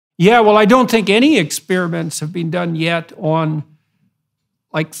Yeah, well, I don't think any experiments have been done yet on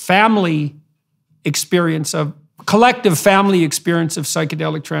like family experience of, collective family experience of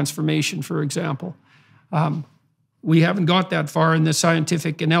psychedelic transformation, for example. We haven't got that far in the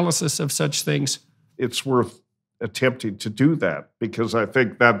scientific analysis of such things. It's worth attempting to do that, because I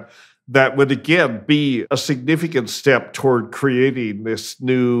think that would again be a significant step toward creating this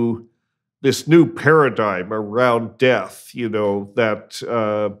new paradigm around death,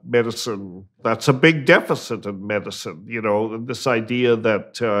 that medicine, that's a big deficit in medicine, this idea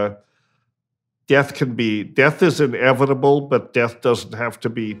that death is inevitable, but death doesn't have to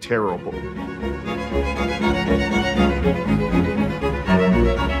be terrible.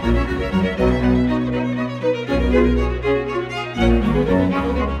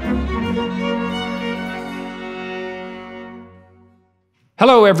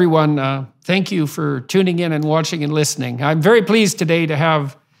 Hello, everyone. Thank you for tuning in and watching and listening. I'm very pleased today to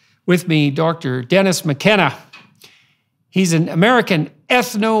have with me Dr. Terrence McKenna. He's an American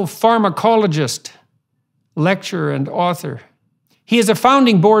ethnopharmacologist, lecturer, and author. He is a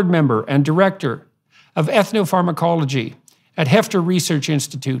founding board member and director of ethnopharmacology at Heffter Research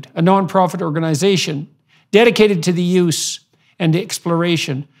Institute, a nonprofit organization dedicated to the use and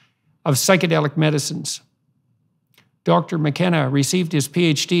exploration of psychedelic medicines. Dr. McKenna received his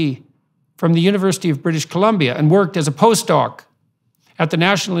PhD from the University of British Columbia and worked as a postdoc at the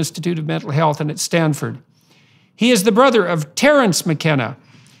National Institute of Mental Health and at Stanford. He is the brother of Terrence McKenna,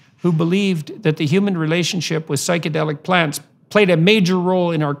 who believed that the human relationship with psychedelic plants played a major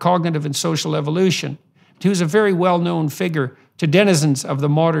role in our cognitive and social evolution. He was a very well-known figure to denizens of the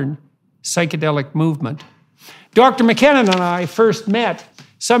modern psychedelic movement. Dr. McKenna and I first met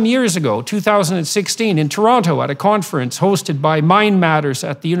some years ago, 2016, in Toronto at a conference hosted by Mind Matters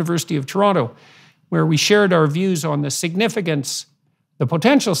at the University of Toronto, where we shared our views on the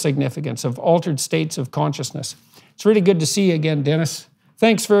potential significance of altered states of consciousness. It's really good to see you again, Dennis.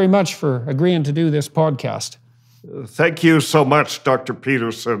 Thanks very much for agreeing to do this podcast. Thank you so much, Dr.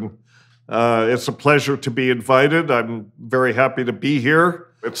 Peterson. It's a pleasure to be invited. I'm very happy to be here.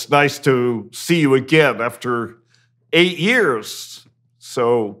 It's nice to see you again after 8 years.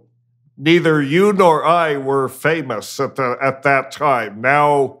 So neither you nor I were famous at that time.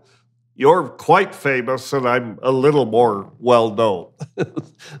 Now you're quite famous, and I'm a little more well-known.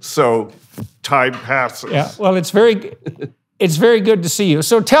 So time passes. Yeah, well, it's very good to see you.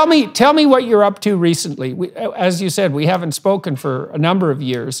 So tell me what you're up to recently. As you said, we haven't spoken for a number of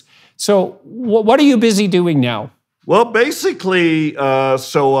years. So what are you busy doing now? Well, basically,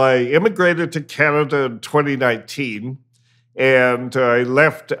 so I immigrated to Canada in 2019, and I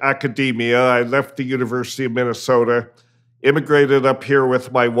left academia. I left the University of Minnesota, immigrated up here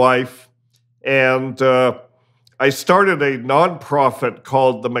with my wife, and I started a nonprofit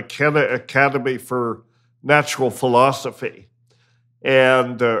called the McKenna Academy for Natural Philosophy.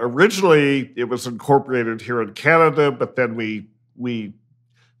 And originally, it was incorporated here in Canada, but then we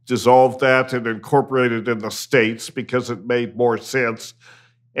dissolved that and incorporated in the States because it made more sense.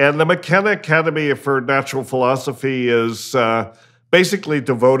 And the McKenna Academy for Natural Philosophy is basically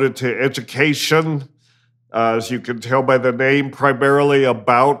devoted to education, as you can tell by the name, primarily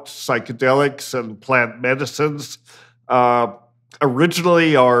about psychedelics and plant medicines.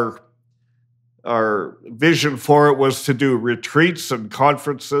 Originally, our vision for it was to do retreats and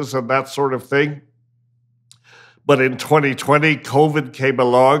conferences and that sort of thing. But in 2020, COVID came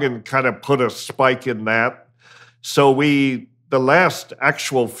along and kind of put a spike in that. So the last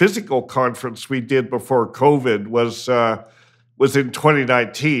actual physical conference we did before COVID was in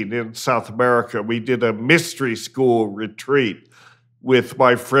 2019 in South America. We did a mystery school retreat with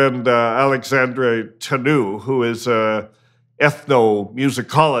my friend Alexandre Tanu, who is a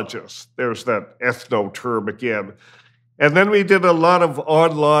ethnomusicologist. There's that ethno term again. And then we did a lot of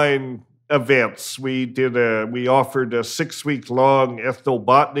online events. We offered a 6-week-long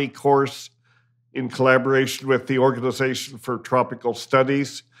ethnobotany course in collaboration with the Organization for Tropical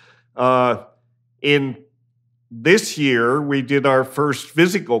Studies. In this year, we did our first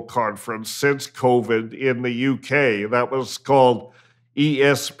physical conference since COVID in the UK. That was called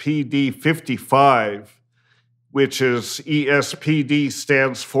ESPD 55, which is ESPD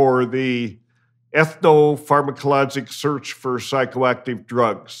stands for the Ethnopharmacologic Search for Psychoactive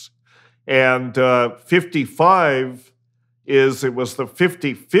Drugs. And 55 it was the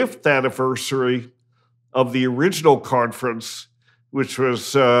 55th anniversary of the original conference, which was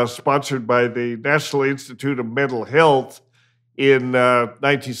sponsored by the National Institute of Mental Health in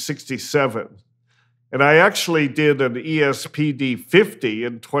 1967. And I actually did an ESPD 50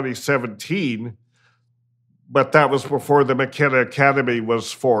 in 2017, but that was before the McKenna Academy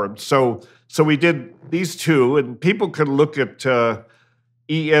was formed. So we did these two, and people can look at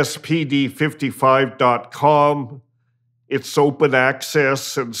espd55.com. It's open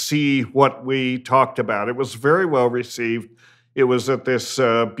access, and see what we talked about. It was very well received. It was at this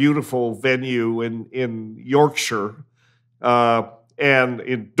beautiful venue in Yorkshire, and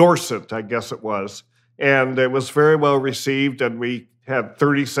in Dorset, I guess it was. And it was very well received, and we had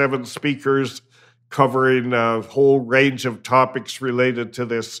 37 speakers covering a whole range of topics related to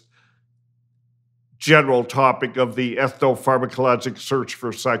this general topic of the ethnopharmacologic search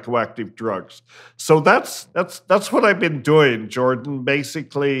for psychoactive drugs. So that's what I've been doing, Jordan,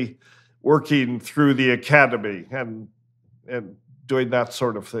 basically working through the academy and doing that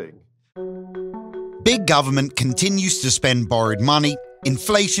sort of thing. Big government continues to spend borrowed money,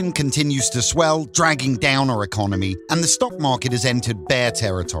 inflation continues to swell, dragging down our economy, and the stock market has entered bear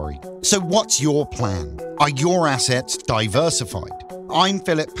territory. So what's your plan? Are your assets diversified? I'm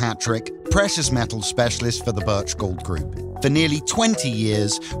Philip Patrick, precious metals specialist for the Birch Gold Group. For nearly 20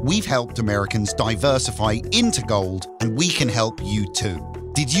 years, we've helped Americans diversify into gold, and we can help you too.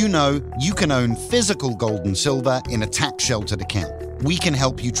 Did you know you can own physical gold and silver in a tax-sheltered account? We can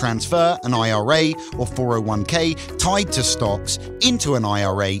help you transfer an IRA or 401k tied to stocks into an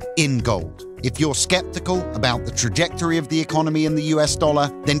IRA in gold. If you're skeptical about the trajectory of the economy in the US dollar,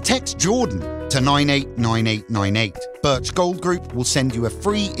 then text Jordan to 989898. Birch Gold Group will send you a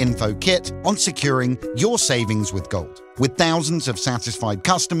free info kit on securing your savings with gold. With thousands of satisfied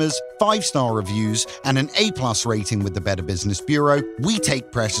customers, 5-star reviews, and an A+ rating with the Better Business Bureau, we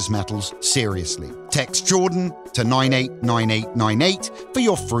take precious metals seriously. Text Jordan to 989898 for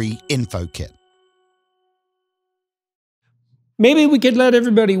your free info kit. Maybe we could let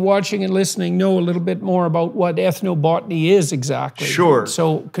everybody watching and listening know a little bit more about what ethnobotany is exactly. Sure.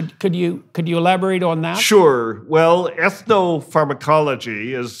 So could you elaborate on that? Sure. Well,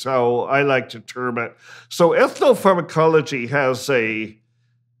 ethnopharmacology is how I like to term it. So ethnopharmacology has a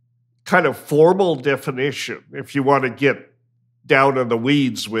kind of formal definition if you want to get down in the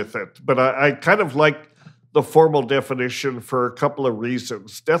weeds with it. But I kind of like the formal definition for a couple of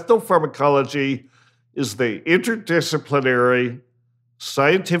reasons. Ethnopharmacology is the interdisciplinary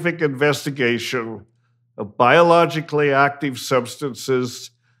scientific investigation of biologically active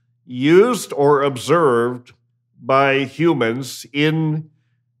substances used or observed by humans in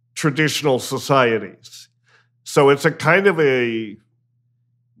traditional societies. So it's a kind of a,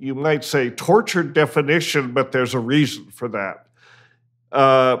 you might say, tortured definition, but there's a reason for that.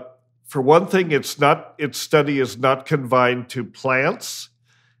 For one thing, its study is not confined to plants.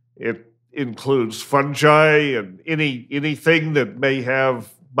 It includes fungi and anything that may have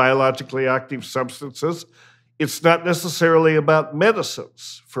biologically active substances. It's not necessarily about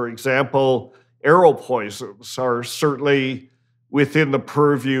medicines. For example, arrow poisons are certainly within the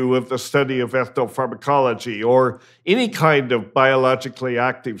purview of the study of ethnopharmacology, or any kind of biologically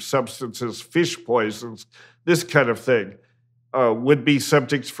active substances, fish poisons, this kind of thing, would be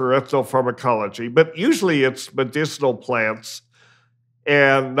subjects for ethnopharmacology. But usually it's medicinal plants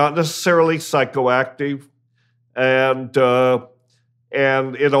and not necessarily psychoactive. And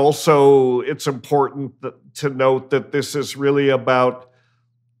it also, it's important to note that this is really about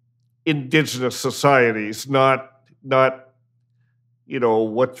indigenous societies, not what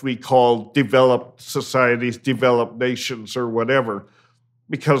we call developed societies, developed nations, or whatever.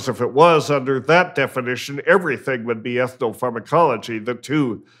 Because if it was under that definition, everything would be ethnopharmacology. The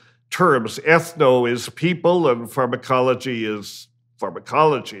two terms, ethno is people and pharmacology is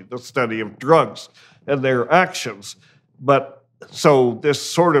pharmacology, the study of drugs and their actions. But so this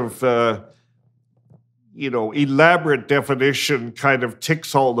sort of, elaborate definition kind of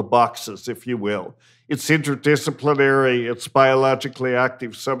ticks all the boxes, if you will. It's interdisciplinary, it's biologically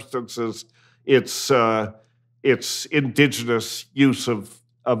active substances, it's indigenous use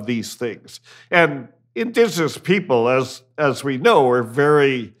of these things. And indigenous people, as we know, are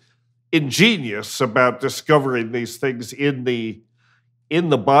very ingenious about discovering these things in the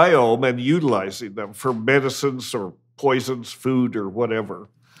biome and utilizing them for medicines or poisons, food, or whatever.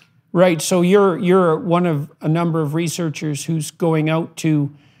 Right. So you're one of a number of researchers who's going out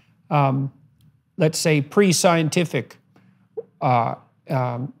to, let's say, pre-scientific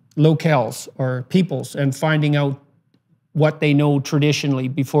locales or peoples and finding out what they know traditionally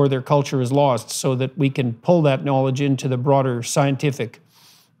before their culture is lost, so that we can pull that knowledge into the broader scientific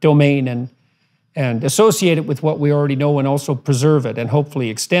domain and associate it with what we already know, and also preserve it and hopefully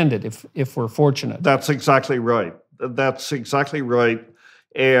extend it if we're fortunate. That's exactly right. That's exactly right.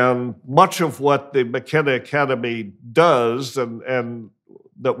 And much of what the McKenna Academy does and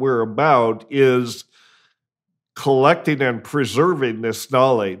that we're about is collecting and preserving this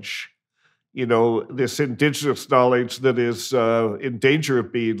knowledge, this indigenous knowledge that is in danger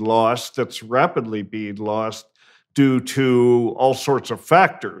of being lost, that's rapidly being lost due to all sorts of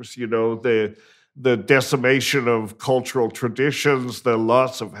factors, the decimation of cultural traditions, the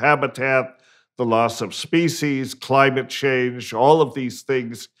loss of habitat, the loss of species, climate change. All of these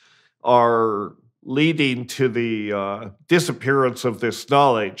things are leading to the disappearance of this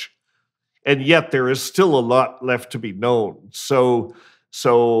knowledge. And yet there is still a lot left to be known. So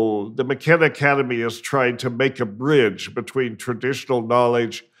the McKenna Academy is trying to make a bridge between traditional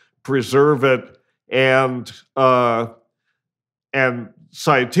knowledge, preserve it, and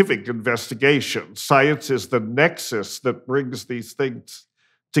scientific investigation. Science is the nexus that brings these things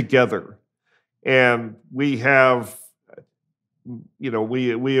together. And we have,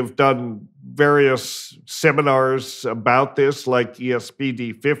 we have done various seminars about this, like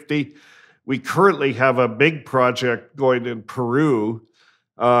ESPD 50. We currently have a big project going in Peru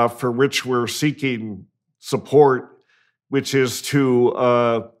for which we're seeking support, which is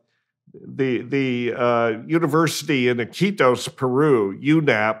to the university in Iquitos, Peru,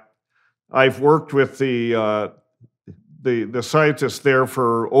 UNAP. I've worked with the scientists there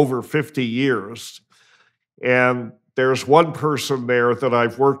for over 50 years. And there's one person there that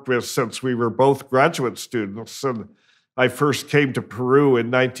I've worked with since we were both graduate students. And I first came to Peru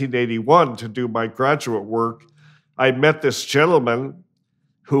in 1981 to do my graduate work. I met this gentleman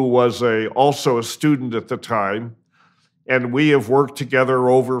who was also a student at the time, and we have worked together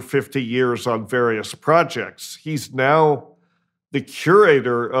over 50 years on various projects. He's now the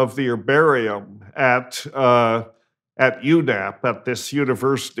curator of the herbarium at UNAP, at this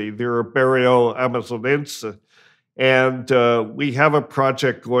university, the Herbario Amazonense. And we have a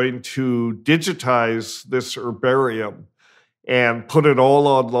project going to digitize this herbarium and put it all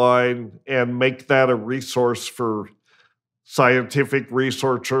online and make that a resource for scientific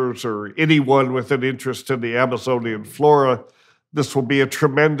researchers or anyone with an interest in the Amazonian flora. This will be a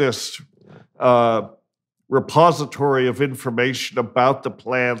tremendous repository of information about the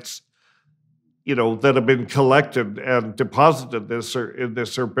plants, that have been collected and deposited in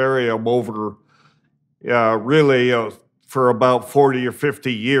this herbarium over for about 40 or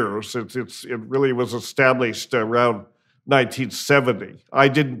 50 years. It really was established around 1970. I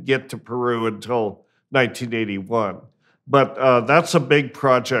didn't get to Peru until 1981. But that's a big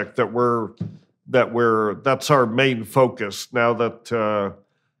project that's our main focus now that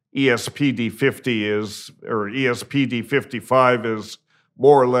ESPD 50 or ESPD 55 is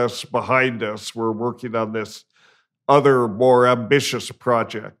more or less behind us. We're working on this other, more ambitious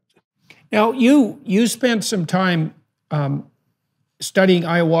project. Now, you spent some time studying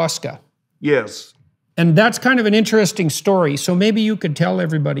ayahuasca. Yes. And that's kind of an interesting story. So maybe you could tell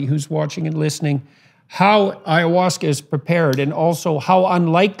everybody who's watching and listening how ayahuasca is prepared, and also how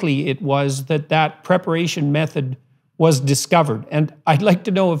unlikely it was that preparation method was discovered. And I'd like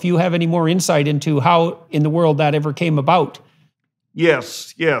to know if you have any more insight into how in the world that ever came about.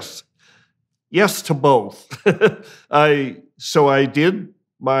 Yes to both. I did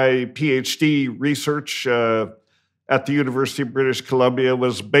my PhD research at the University of British Columbia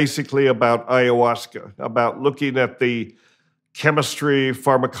was basically about ayahuasca, about looking at the chemistry,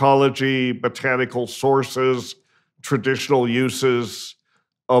 pharmacology, botanical sources, traditional uses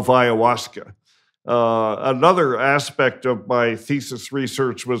of ayahuasca. Another aspect of my thesis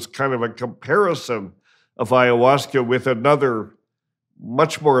research was kind of a comparison of ayahuasca with another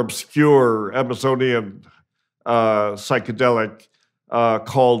much more obscure Amazonian psychedelic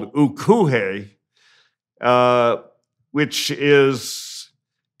called ukuhe, which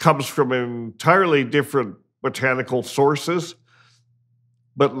comes from entirely different botanical sources.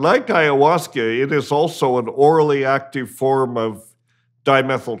 But like ayahuasca, it is also an orally active form of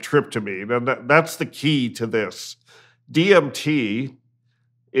dimethyltryptamine, and that's the key to this. DMT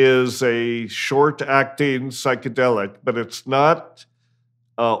is a short-acting psychedelic, but it's not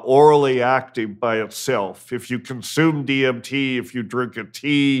orally active by itself. If you consume DMT, if you drink a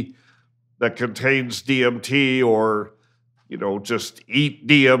tea that contains DMT, or just eat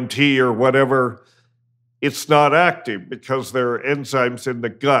DMT or whatever, it's not active because there are enzymes in the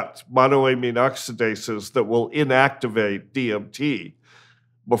gut, monoamine oxidases, that will inactivate DMT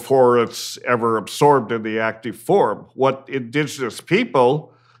before it's ever absorbed in the active form. What indigenous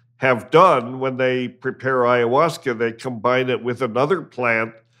people have done when they prepare ayahuasca, they combine it with another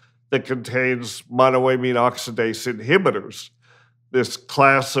plant that contains monoamine oxidase inhibitors, this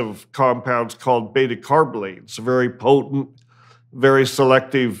class of compounds called beta-carbolines, very potent, very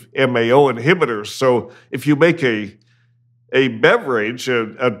selective MAO inhibitors. So if you make a a beverage,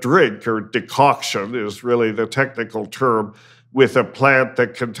 a drink or decoction is really the technical term, with a plant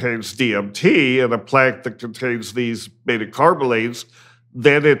that contains DMT and a plant that contains these beta-carbonates,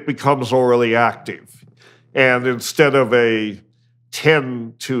 then it becomes orally active. And instead of a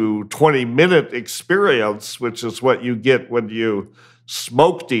 10 to 20-minute experience, which is what you get when you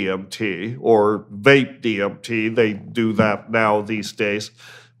smoke DMT or vape DMT, they do that now these days,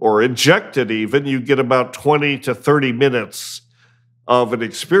 or inject it even, you get about 20 to 30 minutes of an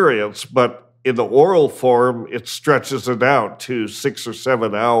experience, but in the oral form, it stretches it out to 6 or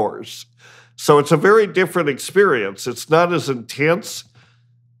 7 hours. So it's a very different experience. It's not as intense,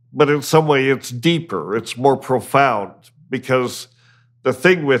 but in some way it's deeper, it's more profound, because the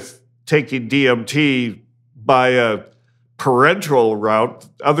thing with taking DMT by a parenteral route,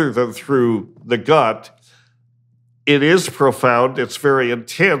 other than through the gut, it is profound, it's very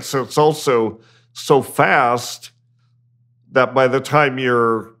intense, it's also so fast that by the time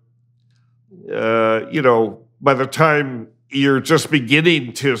by the time you're just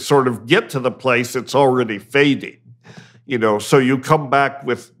beginning to sort of get to the place, it's already fading. So you come back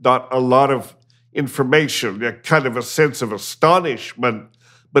with not a lot of information, a kind of a sense of astonishment,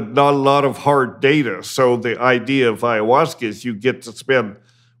 but not a lot of hard data. So the idea of ayahuasca is you get to spend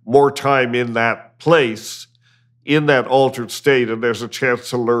more time in that place, in that altered state, and there's a chance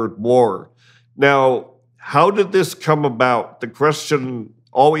to learn more. Now, how did this come about? The question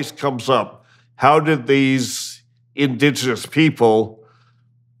always comes up. How did these indigenous people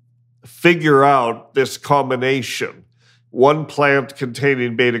figure out this combination? One plant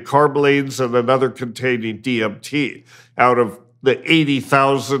containing beta-carbonates and another containing DMT. Out of the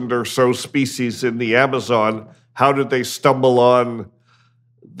 80,000 or so species in the Amazon, how did they stumble on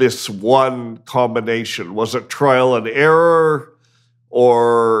this one combination? Was it trial and error,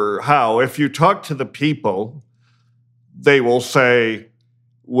 or how? If you talk to the people, they will say,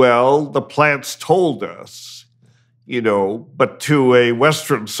 well, the plants told us, but to a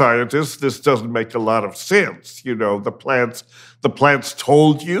Western scientist, this doesn't make a lot of sense. The plants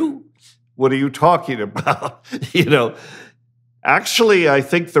told you? What are you talking about? Actually, I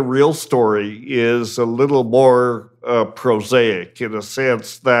think the real story is a little more prosaic, in a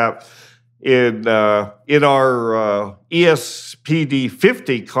sense that in our ESPD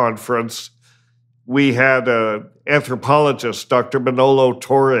 50 conference, we had an anthropologist, Dr. Manolo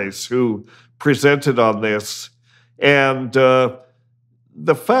Torres, who presented on this. And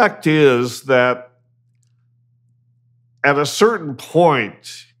the fact is that at a certain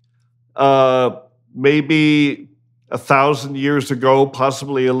point, maybe 1,000 years ago,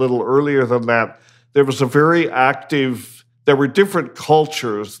 possibly a little earlier than that, there was a very active, there were different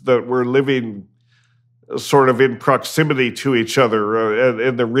cultures that were living sort of in proximity to each other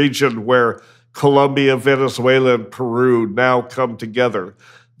in the region where Colombia, Venezuela, and Peru now come together.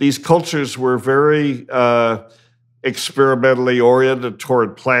 These cultures were very experimentally oriented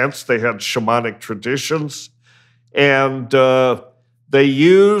toward plants. They had shamanic traditions, and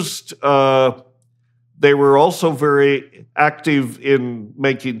they were also very active in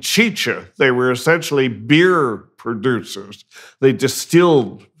making chicha. They were essentially beer producers. They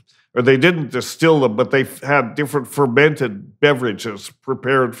distilled, or they didn't distill them, but they had different fermented beverages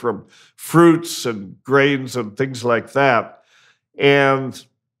prepared from fruits and grains and things like that. And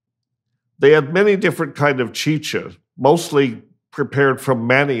they had many different kinds of chicha, mostly prepared from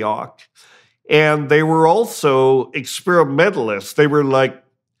manioc. And they were also experimentalists. They were like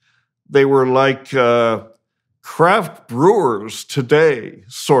craft brewers today,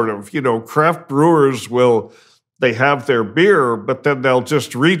 sort of. Craft brewers they have their beer, but then they'll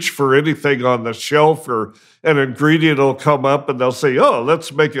just reach for anything on the shelf, or an ingredient will come up and they'll say, oh,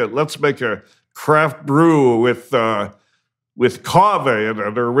 let's make a craft brew with kava in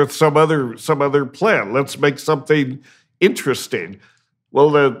it, or with some other plant. Let's make something interesting.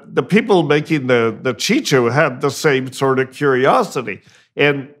 Well, the people making the chicha had the same sort of curiosity.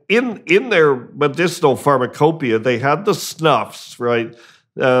 And in their medicinal pharmacopoeia, they had the snuffs, right?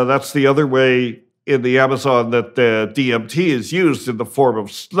 That's the other way in the Amazon that the DMT is used, in the form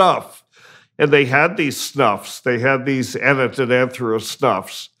of snuff. And they had these snuffs. They had these antidanthera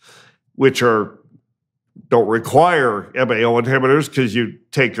snuffs, which don't require MAO inhibitors because you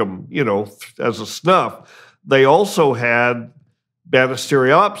take them, as a snuff. They also had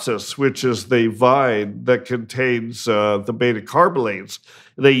Banisteriopsis, which is the vine that contains the beta-carbonates.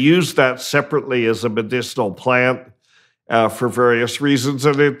 They use that separately as a medicinal plant for various reasons,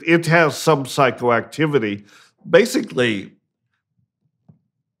 and it has some psychoactivity. Basically,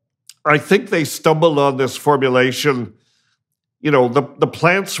 I think they stumbled on this formulation. The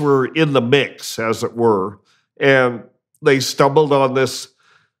plants were in the mix, as it were, and they stumbled on this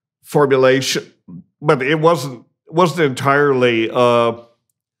formulation, but it wasn't entirely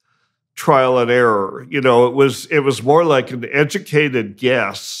trial and error. You know, it was more like an educated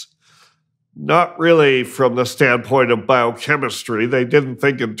guess, not really from the standpoint of biochemistry. They didn't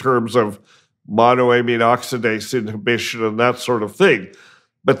think in terms of monoamine oxidase inhibition and that sort of thing,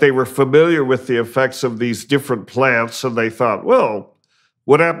 but they were familiar with the effects of these different plants, and they thought, well,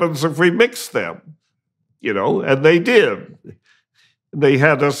 what happens if we mix them? You know, and they did. They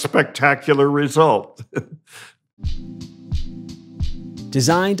had a spectacular result.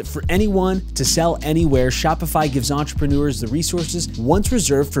 Designed for anyone to sell anywhere, Shopify gives entrepreneurs the resources once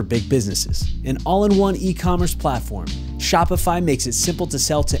reserved for big businesses. An all-in-one e-commerce platform, Shopify makes it simple to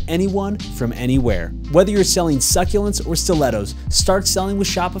sell to anyone from anywhere. Whether you're selling succulents or stilettos, start selling with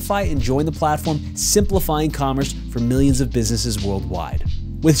Shopify and join the platform simplifying commerce for millions of businesses worldwide.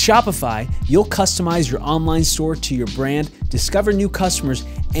 With Shopify, you'll customize your online store to your brand, discover new customers,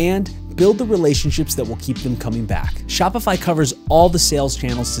 and build the relationships that will keep them coming back. Shopify covers all the sales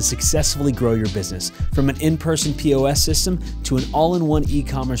channels to successfully grow your business, from an in-person POS system to an all-in-one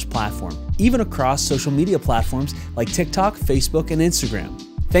e-commerce platform, even across social media platforms like TikTok, Facebook, and Instagram.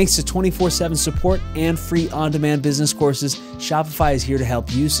 Thanks to 24/7 support and free on-demand business courses, Shopify is here to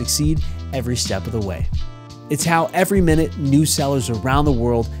help you succeed every step of the way. It's how every minute new sellers around the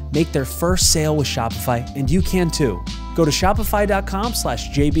world make their first sale with Shopify, and you can too. Go to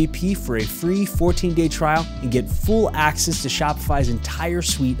shopify.com/JBP for a free 14-day trial and get full access to Shopify's entire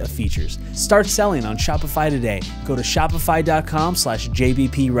suite of features. Start selling on Shopify today. Go to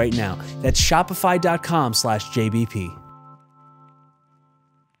shopify.com/JBP right now. That's shopify.com/JBP.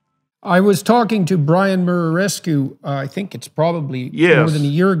 I was talking to Brian Murarescu, I think it's probably more than a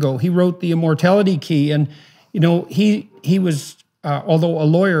year ago. He wrote The Immortality Key, and you know, he was, although a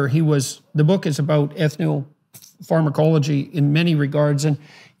lawyer, the book is about ethnopharmacology in many regards. And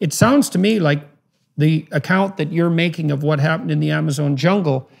it sounds to me like the account that you're making of what happened in the Amazon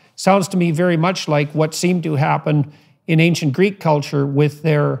jungle sounds to me very much like what seemed to happen in ancient Greek culture with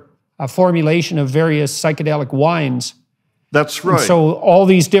their formulation of various psychedelic wines. That's right. And so all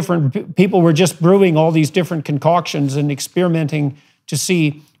these different people were just brewing all these different concoctions and experimenting to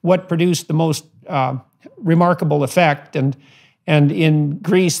see what produced the most remarkable effect. And in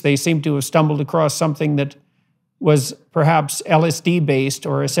Greece, they seem to have stumbled across something that was perhaps LSD-based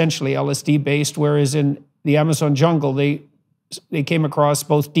or essentially LSD-based, whereas in the Amazon jungle, they came across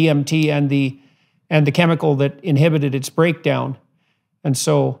both DMT and the chemical that inhibited its breakdown. And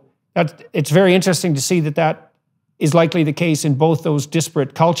so it's very interesting to see that is likely the case in both those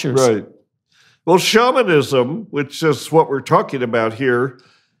disparate cultures. Right. Well, shamanism, which is what we're talking about here,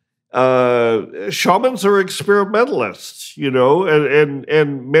 shamans are experimentalists, you know,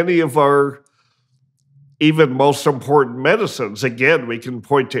 and many of our even most important medicines, again, we can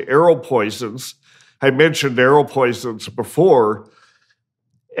point to arrow poisons. I mentioned arrow poisons before,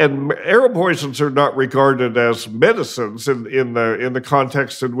 and arrow poisons are not regarded as medicines in the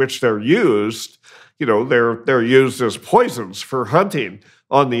context in which they're used. You know, they're used as poisons for hunting.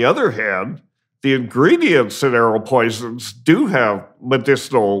 On the other hand, the ingredients in arrow poisons do have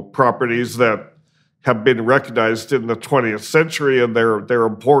medicinal properties that have been recognized in the 20th century, and they're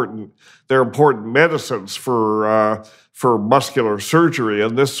important medicines for muscular surgery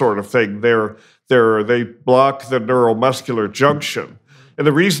and this sort of thing. They block the neuromuscular junction. And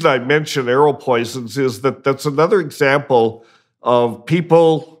the reason I mention arrow poisons is that that's another example of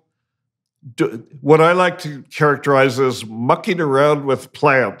people what I like to characterize as mucking around with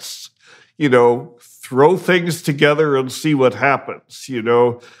plants. You know, throw things together and see what happens, you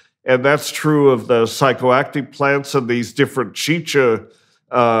know. And that's true of the psychoactive plants and these different chicha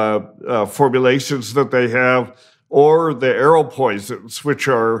formulations that they have, or the arrow poisons, which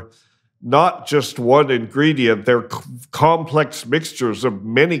are not just one ingredient. They're complex mixtures of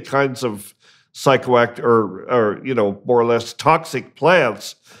many kinds of psychoactive or you know, more or less toxic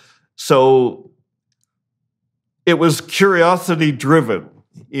plants. So it was curiosity driven.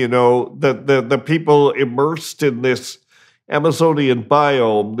 You know, the people immersed in this Amazonian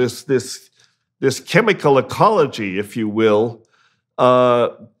biome, this chemical ecology, if you will,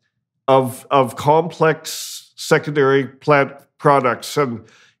 of complex secondary plant products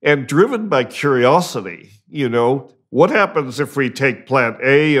and driven by curiosity. You know, what happens if we take plant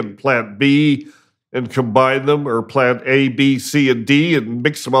A and plant B and combine them, or plant A, B, C, and D and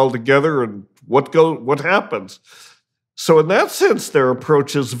mix them all together, and what happens? So in that sense, their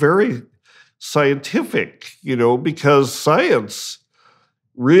approach is very scientific, you know, because science,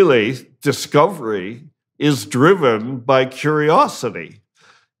 really, discovery, is driven by curiosity.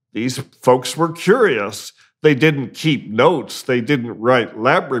 These folks were curious. they didn't keep notes. They didn't write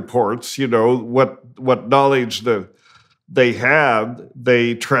lab reports. You know, what knowledge that they had,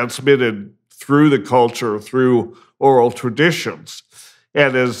 they transmitted through the culture, through oral traditions.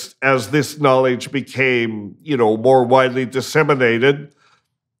 And as this knowledge became, you know, more widely disseminated,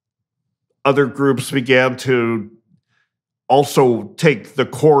 other groups began to also take the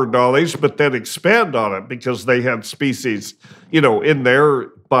core knowledge, but then expand on it because they had species, you know, in their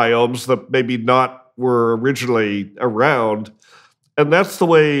biomes that maybe not were originally around. And that's the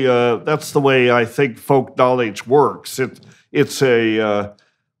way I think folk knowledge works. It's an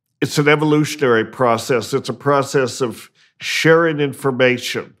evolutionary process. It's a process of sharing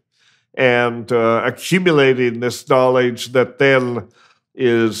information and accumulating this knowledge that then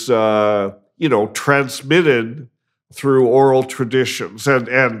is transmitted through oral traditions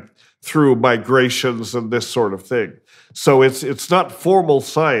and through migrations and this sort of thing. So it's not formal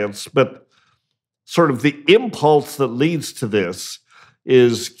science, but sort of the impulse that leads to this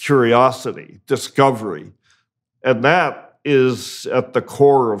is curiosity, discovery. And that is at the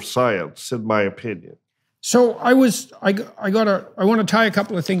core of science, in my opinion. So I want to tie a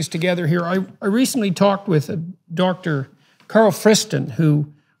couple of things together here. I recently talked with Dr. Carl Friston,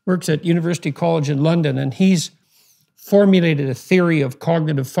 who works at University College in London, and he's formulated a theory of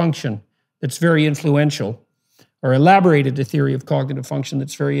cognitive function that's very influential, or elaborated a theory of cognitive function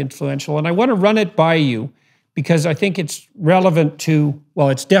that's very influential. And I want to run it by you because I think it's relevant to, well,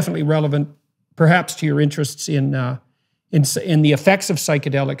 it's definitely relevant perhaps to your interests in the effects of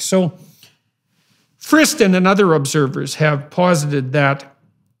psychedelics. So Friston and other observers have posited that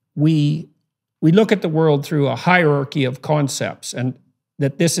we look at the world through a hierarchy of concepts, and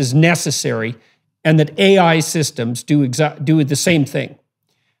that this is necessary, and that AI systems do the same thing,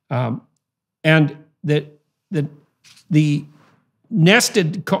 and that the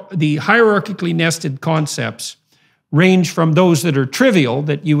hierarchically nested concepts range from those that are trivial,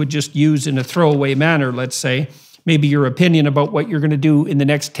 that you would just use in a throwaway manner, let's say. Maybe your opinion about what you're going to do in the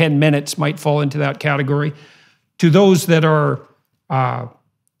next 10 minutes might fall into that category, to those that are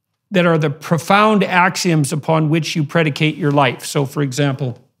the profound axioms upon which you predicate your life. So, for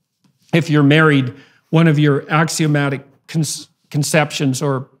example, if you're married, one of your axiomatic conceptions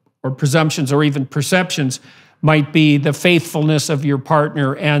or presumptions or even perceptions might be the faithfulness of your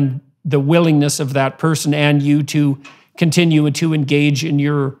partner and the willingness of that person and you to continue to engage in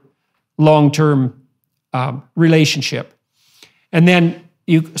your long-term relationship. And then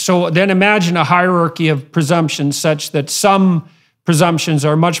imagine a hierarchy of presumptions such that some presumptions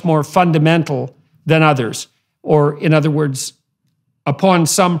are much more fundamental than others. Or in other words, upon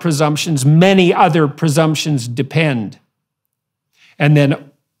some presumptions, many other presumptions depend. And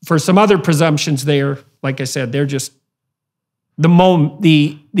then for some other presumptions, like I said, they're just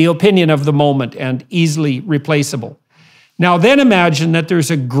the opinion of the moment and easily replaceable. Now then imagine that there's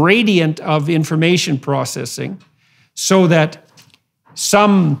a gradient of information processing so that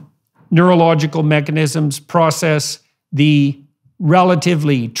some neurological mechanisms process the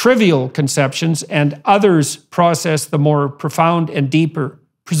relatively trivial conceptions and others process the more profound and deeper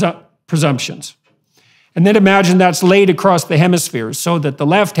presumptions. And then imagine that's laid across the hemispheres so that the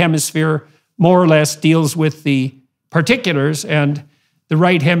left hemisphere more or less deals with the particulars and the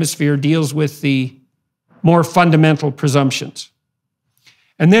right hemisphere deals with the more fundamental presumptions.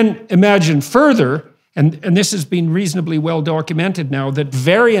 And then imagine further, and this has been reasonably well documented now, that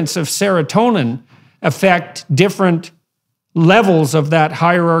variants of serotonin affect different levels of that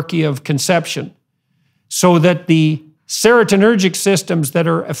hierarchy of conception, so that the serotonergic systems that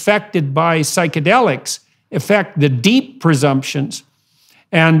are affected by psychedelics affect the deep presumptions,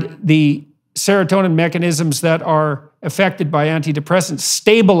 and the serotonin mechanisms that are affected by antidepressants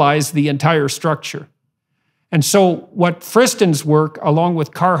stabilize the entire structure. And so what Friston's work, along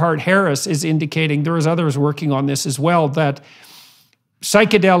with Carhart-Harris, is indicating, there is others working on this as well, that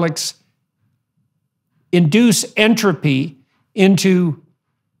psychedelics induce entropy into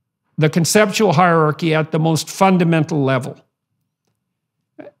the conceptual hierarchy at the most fundamental level.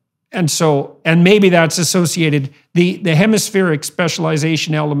 And maybe that's associated, the hemispheric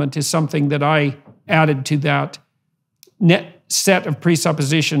specialization element is something that I added to that set of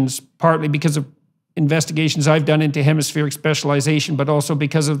presuppositions, partly because of investigations I've done into hemispheric specialization, but also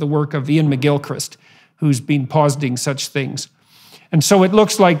because of the work of Ian McGilchrist, who's been positing such things. And so it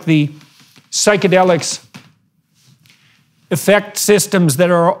looks like the psychedelics affect systems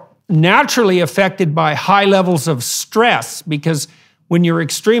that are naturally affected by high levels of stress, because when you're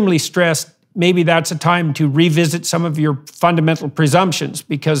extremely stressed, maybe that's a time to revisit some of your fundamental presumptions,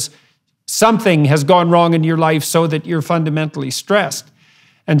 because something has gone wrong in your life so that you're fundamentally stressed.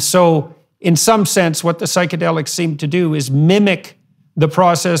 And so in some sense, what the psychedelics seem to do is mimic the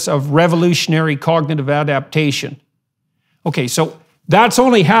process of revolutionary cognitive adaptation. Okay, so that's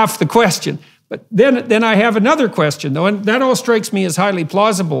only half the question. But then I have another question, though, and that all strikes me as highly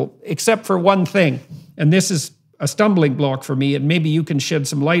plausible, except for one thing. And this is a stumbling block for me, and maybe you can shed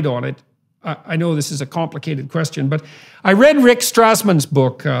some light on it. I know this is a complicated question, but I read Rick Strassman's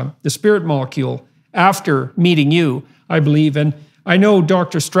book, The Spirit Molecule, after meeting you, I believe. And I know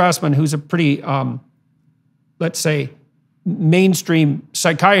Dr. Strassman, who's a pretty, let's say, mainstream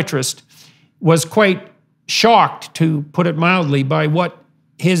psychiatrist, was quite shocked, to put it mildly, by what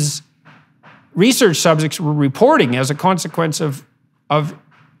his research subjects were reporting as a consequence of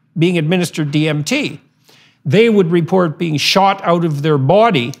being administered DMT. They would report being shot out of their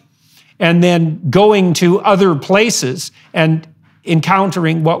body and then going to other places and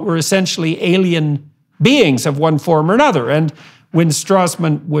encountering what were essentially alien beings of one form or another. And when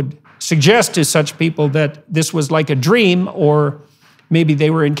Strassman would suggest to such people that this was like a dream, or maybe they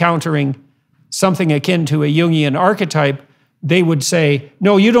were encountering something akin to a Jungian archetype, they would say,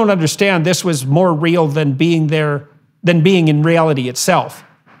 no, you don't understand, this was more real than being there, than being in reality itself.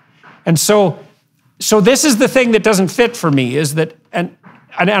 And so this is the thing that doesn't fit for me, is that, and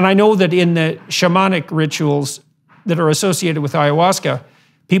I know that in the shamanic rituals that are associated with ayahuasca,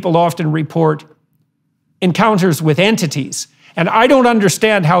 people often report encounters with entities. And I don't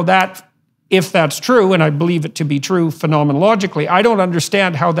understand how that, if that's true, and I believe it to be true phenomenologically, I don't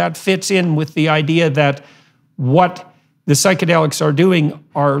understand how that fits in with the idea that what the psychedelics are doing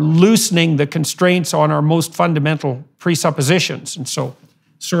are loosening the constraints on our most fundamental presuppositions. And so,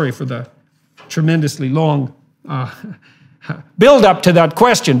 sorry for the tremendously long build up to that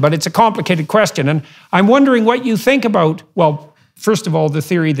question, but it's a complicated question. And I'm wondering what you think about, well, first of all, the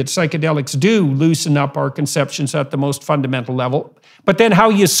theory that psychedelics do loosen up our conceptions at the most fundamental level, but then how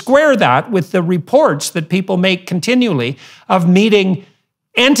you square that with the reports that people make continually of meeting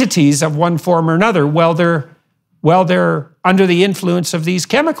entities of one form or another while they're under the influence of these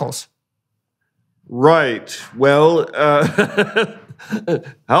chemicals. Right. Well,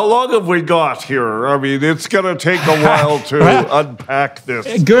 how long have we got here? I mean, it's going to take a while to unpack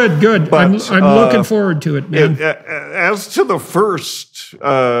this. Good. But, I'm looking forward to it, man. As to the first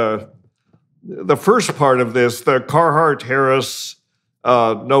part of this, the Carhart-Harris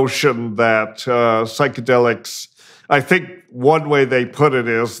notion that psychedelics, I think one way they put it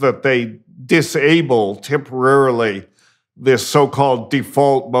is that they disable temporarily this so-called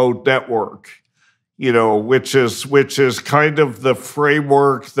default mode network, you know, which is kind of the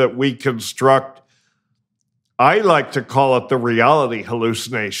framework that we construct. I like to call it the reality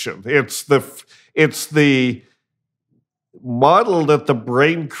hallucination. It's the model that the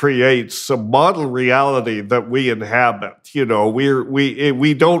brain creates, a model reality that we inhabit. You know,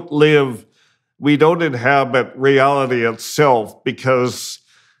 we don't inhabit reality itself because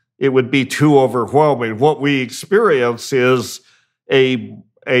it would be too overwhelming. What we experience is a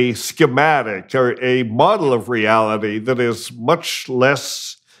schematic or a model of reality that is much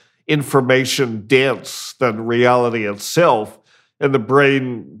less information dense than reality itself. And the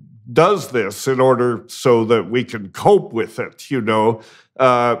brain does this in order so that we can cope with it. You know,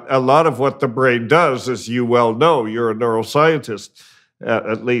 a lot of what the brain does, as you well know, you're a neuroscientist,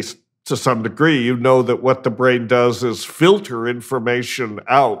 at least to some degree, you know that what the brain does is filter information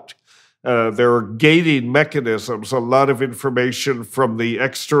out. There are gating mechanisms. A lot of information from the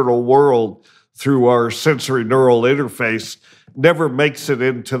external world through our sensory neural interface never makes it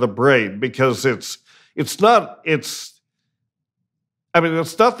into the brain because it's not that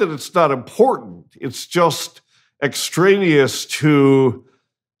it's not important. It's just extraneous to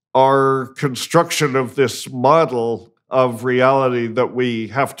our construction of this model of reality that we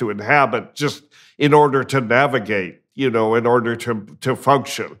have to inhabit just in order to navigate, you know, in order to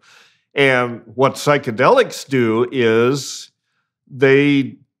function. And what psychedelics do is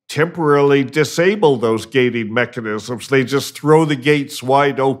they temporarily disable those gating mechanisms. They just throw the gates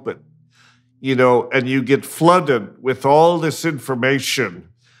wide open, you know, and you get flooded with all this information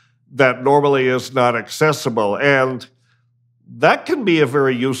that normally is not accessible. And that can be a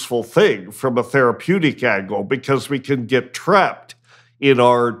very useful thing from a therapeutic angle because we can get trapped in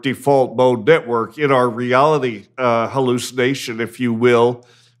our default mode network, in our reality hallucination, if you will,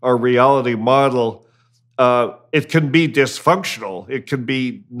 our reality model. It can be dysfunctional. It can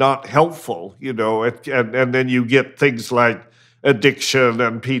be not helpful, you know, and then you get things like addiction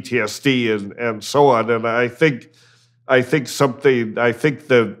and PTSD and so on. And I think the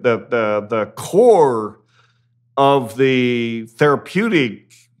core of the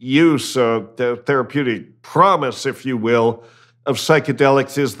therapeutic use, the therapeutic promise, if you will, of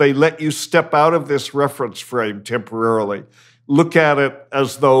psychedelics is they let you step out of this reference frame temporarily. Look at it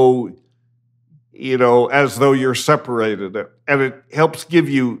as though, as though you're separated it. And it helps give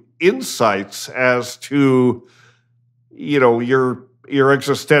you insights as to, your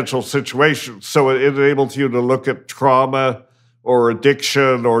existential situation. So it enables you to look at trauma or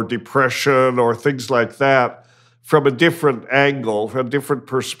addiction or depression or things like that from a different angle, from a different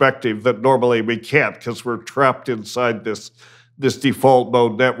perspective that normally we can't because we're trapped inside this default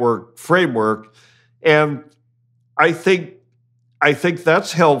mode network framework. And I think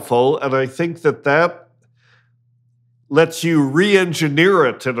that's helpful, and I think that lets you re-engineer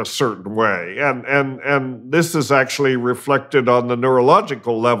it in a certain way. And this is actually reflected on the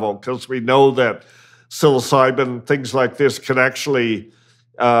neurological level, because we know that psilocybin, things like this, can actually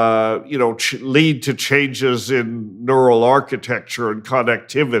lead to changes in neural architecture and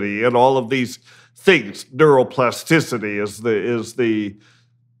connectivity and all of these things. Neuroplasticity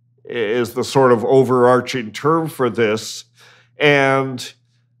is the sort of overarching term for this. And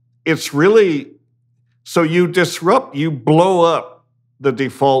it's really, so you blow up the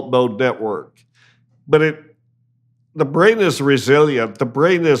default mode network. But the brain is resilient. The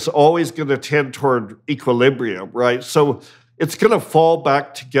brain is always going to tend toward equilibrium, right? So it's going to fall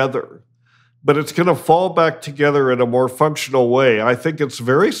back together. But it's going to fall back together in a more functional way. I think it's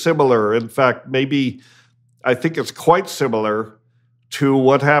very similar. In fact, I think it's quite similar to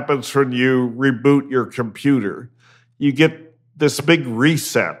what happens when you reboot your computer. You get this big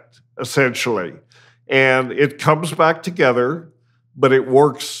reset, essentially. And it comes back together, but it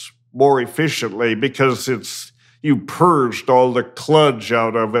works more efficiently because you purged all the kludge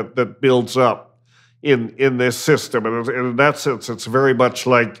out of it that builds up in this system. And in that sense, it's very much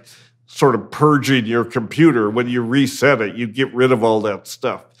like sort of purging your computer. When you reset it, you get rid of all that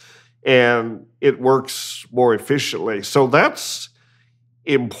stuff. And it works more efficiently. So that's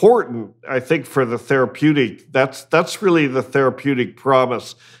important, I think, for the therapeutic. That's really the therapeutic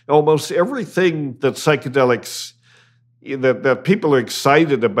promise. Almost everything that psychedelics, that people are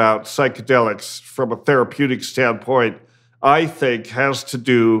excited about psychedelics from a therapeutic standpoint, I think has to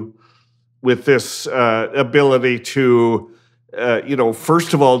do with this ability to,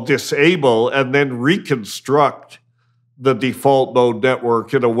 first of all, disable and then reconstruct the default mode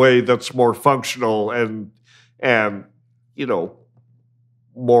network in a way that's more functional and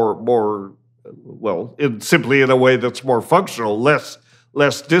simply in a way that's more functional, less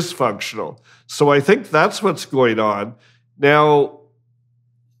dysfunctional. So I think that's what's going on. Now,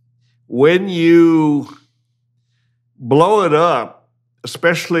 when you blow it up,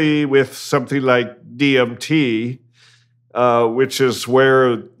 especially with something like DMT, which is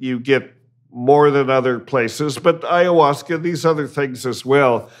where you get more than other places, but ayahuasca, these other things as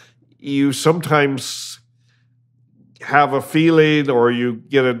well, you sometimes have a feeling or you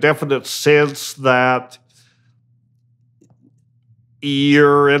get a definite sense that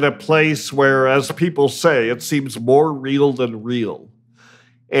you're in a place where, as people say, it seems more real than real.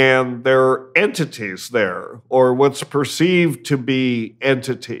 And there are entities there, or what's perceived to be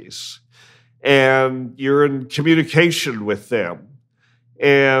entities. And you're in communication with them.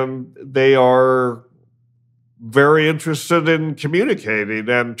 And they are very interested in communicating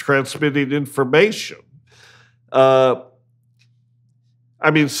and transmitting information. So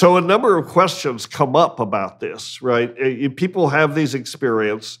a number of questions come up about this, right? People have these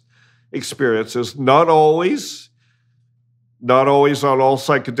experiences, not always on all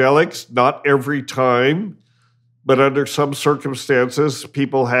psychedelics, not every time, but under some circumstances,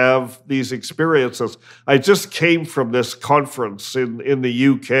 people have these experiences. I just came from this conference in the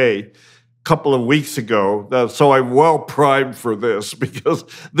UK a couple of weeks ago, so I'm well primed for this because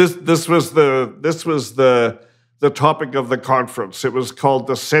this was the topic of the conference. It was called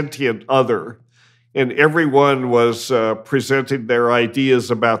The Sentient Other, and everyone was presenting their ideas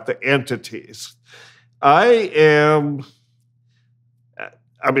about the entities. My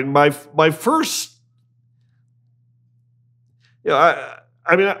first, I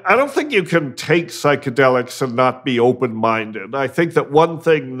don't think you can take psychedelics and not be open-minded. I think that one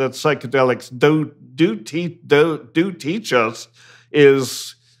thing that psychedelics do teach us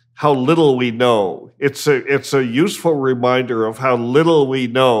is how little we know. It's a useful reminder of how little we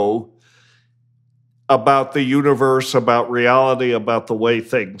know about the universe, about reality, about the way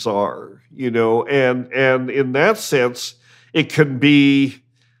things are, and in that sense, it can be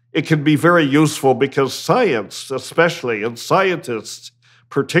very useful because science, especially, and scientists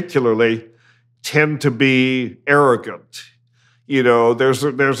particularly, tend to be arrogant. There's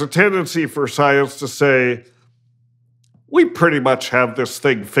a tendency for science to say, we pretty much have this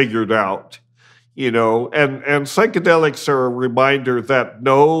thing figured out. and psychedelics are a reminder that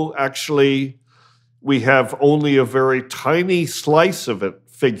no, actually, we have only a very tiny slice of it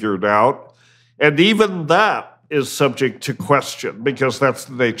figured out. And even that is subject to question, because that's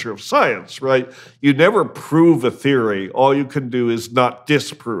the nature of science, right? You never prove a theory. All you can do is not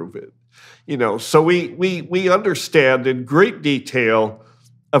disprove it. So we understand in great detail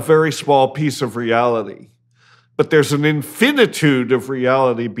a very small piece of reality. But there's an infinitude of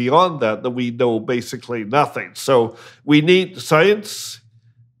reality beyond that we know basically nothing. So we need science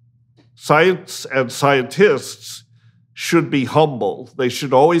and scientists should be humble. They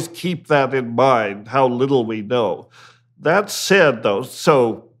should always keep that in mind, how little we know. That said, though,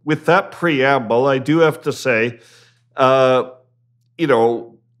 so with that preamble, I do have to say,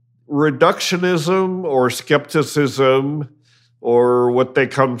 reductionism or skepticism, or what they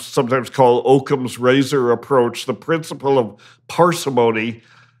sometimes call Occam's razor approach, the principle of parsimony,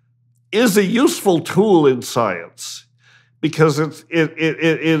 is a useful tool in science, because it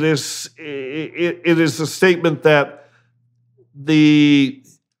is a statement that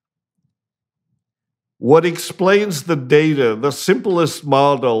what explains the data, the simplest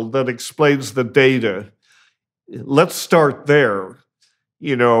model that explains the data, let's start there.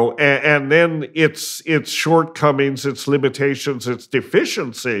 And then its shortcomings, its limitations, its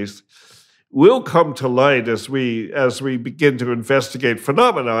deficiencies will come to light as we begin to investigate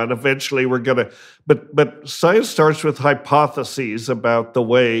phenomena. And eventually we're going to, but science starts with hypotheses about the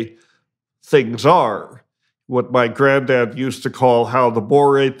way things are. What my granddad used to call how the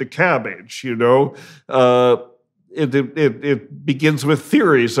boar ate the cabbage, It begins with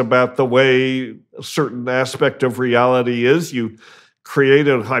theories about the way a certain aspect of reality is. You create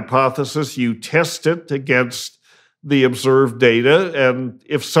a hypothesis, you test it against the observed data, and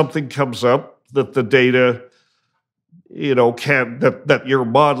if something comes up that the data, that your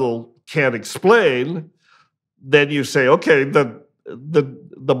model can't explain, then you say, okay,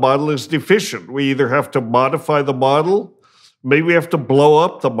 the model is deficient. We either have to modify the model, maybe we have to blow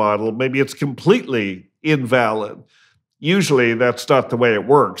up the model, maybe it's completely invalid. Usually that's not the way it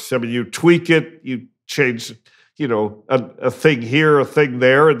works. I mean, you tweak it, you change a thing here, a thing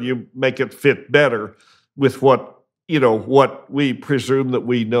there, and you make it fit better with what we presume that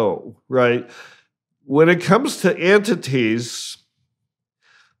we know, right? When it comes to entities,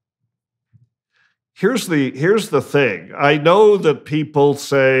 here's the thing. I know that people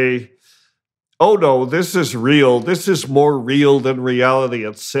say, oh no, this is real. This is more real than reality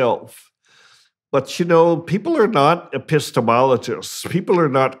itself. But, people are not epistemologists. People are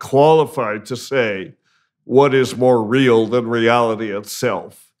not qualified to say what is more real than reality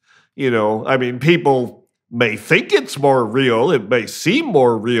itself. People may think it's more real. It may seem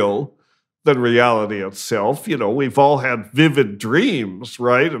more real than reality itself. We've all had vivid dreams,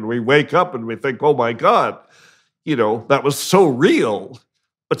 right? And we wake up and we think, oh my God, that was so real.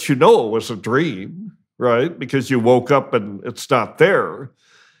 But it was a dream, right? Because you woke up and it's not there.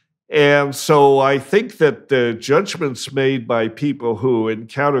 And so I think that the judgments made by people who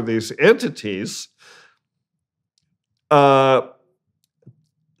encounter these entities, the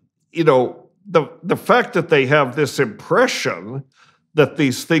fact that they have this impression that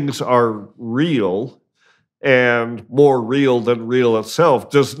these things are real and more real than real itself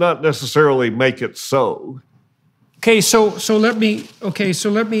does not necessarily make it so. Okay, so let me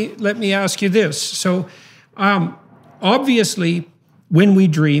ask you this. So obviously, when we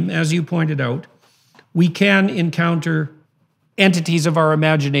dream, as you pointed out, we can encounter entities of our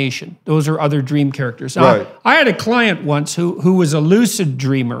imagination. Those are other dream characters. Right. I had a client once who was a lucid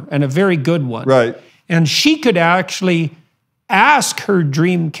dreamer, and a very good one. Right. And she could actually ask her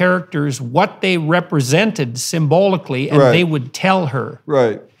dream characters what they represented symbolically, and right. they would tell her.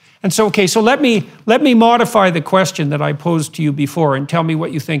 Right. And so, okay, so let me modify the question that I posed to you before and tell me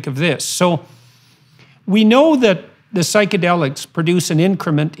what you think of this. So we know that the psychedelics produce an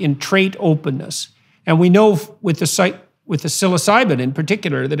increment in trait openness. And we know with the psilocybin in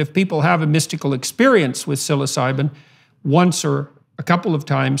particular that if people have a mystical experience with psilocybin once or a couple of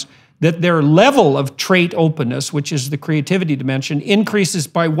times, that their level of trait openness, which is the creativity dimension, increases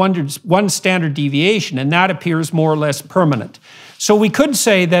by one standard deviation, and that appears more or less permanent. So we could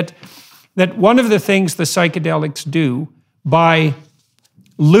say that one of the things the psychedelics do by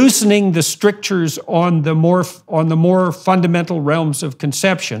loosening the strictures on the more fundamental realms of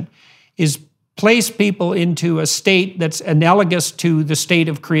conception is place people into a state that's analogous to the state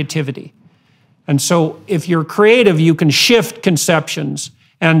of creativity. And so if you're creative, you can shift conceptions,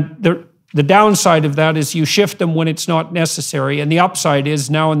 and the downside of that is you shift them when it's not necessary, and the upside is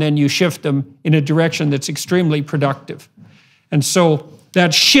now and then you shift them in a direction that's extremely productive. And so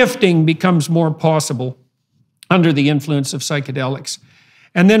that shifting becomes more possible under the influence of psychedelics.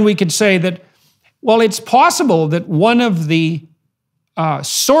 And then we could say that, well, it's possible that one of the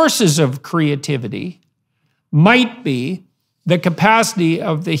sources of creativity might be the capacity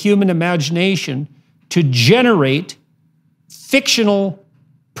of the human imagination to generate fictional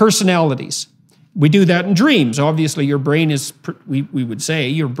personalities. We do that in dreams. Obviously, your brain is, we would say,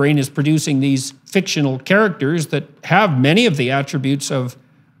 your brain is producing these fictional characters that have many of the attributes of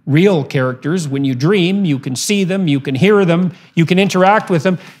real characters. When you dream, you can see them, you can hear them, you can interact with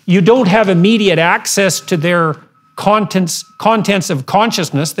them. You don't have immediate access to their contents of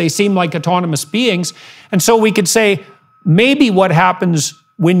consciousness. They seem like autonomous beings. And so we could say, maybe what happens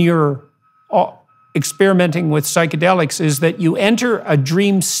when you're experimenting with psychedelics is that you enter a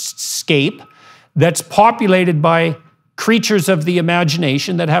dreamscape that's populated by creatures of the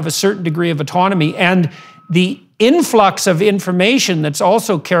imagination that have a certain degree of autonomy, and the influx of information that's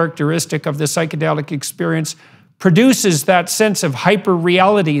also characteristic of the psychedelic experience produces that sense of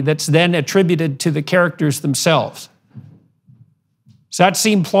hyper-reality that's then attributed to the characters themselves. Does that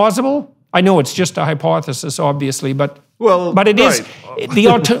seem plausible? I know it's just a hypothesis, obviously, but it is the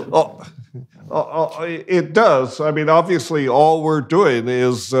it does. I mean, obviously, all we're doing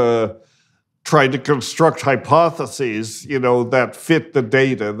is trying to construct hypotheses, that fit the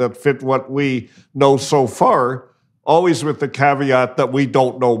data, that fit what we know so far, always with the caveat that we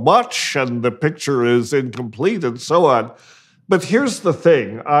don't know much and the picture is incomplete and so on. But here's the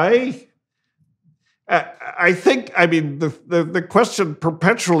thing. I think, the question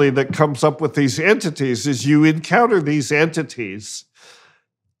perpetually that comes up with these entities is you encounter these entities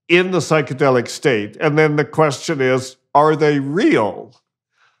in the psychedelic state, and then the question is, are they real?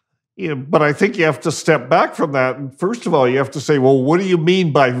 But I think you have to step back from that, and first of all, you have to say, well, what do you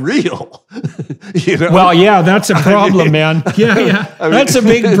mean by real? Well, yeah, that's a problem, man. Yeah, that's a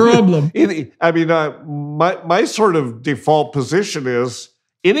big problem. My sort of default position is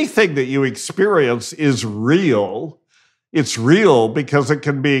anything that you experience is real. It's real because it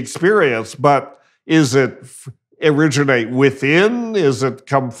can be experienced, but is it originate within? Is it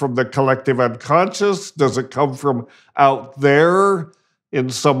come from the collective unconscious? Does it come from out there in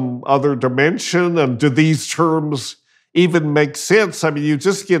some other dimension? And do these terms even make sense? I mean, you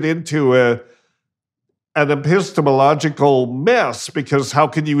just get into an epistemological mess, because how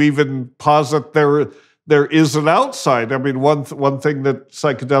can you even posit there is an outside? I mean, one thing that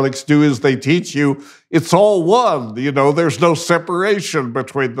psychedelics do is they teach you it's all one. There's no separation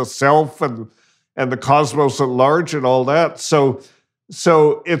between the self and the cosmos at large and all that. So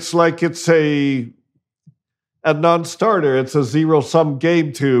it's like it's a non-starter. It's a zero-sum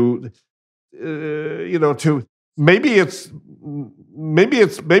game to maybe it's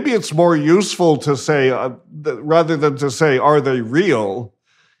more useful to say rather than to say, are they real?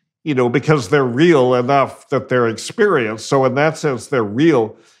 Because they're real enough that they're experienced. So in that sense, they're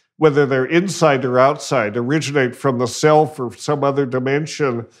real. Whether they're inside or outside, originate from the self or some other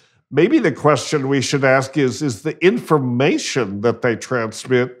dimension, maybe the question we should ask is the information that they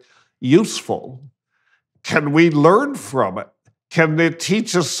transmit useful? Can we learn from it? Can it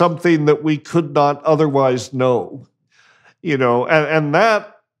teach us something that we could not otherwise know? And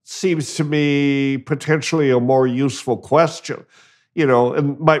that seems to me potentially a more useful question.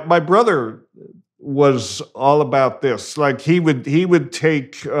 And my brother was all about this. Like he would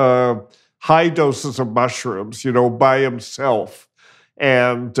take high doses of mushrooms, by himself,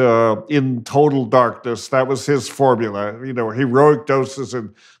 and in total darkness. That was his formula. Heroic doses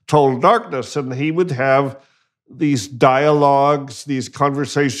in total darkness, and he would have these dialogues, these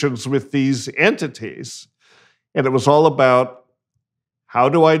conversations with these entities, and it was all about, how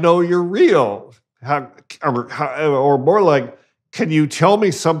do I know you're real? Or more like, can you tell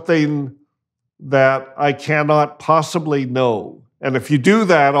me something that I cannot possibly know? And if you do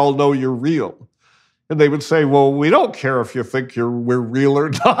that, I'll know you're real. And they would say, well, we don't care if you think we're real or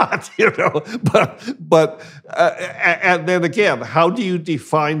not, But and then again, how do you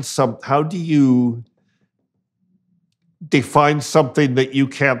define something that you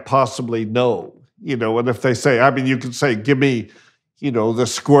can't possibly know? And if they say, you could say, give me, the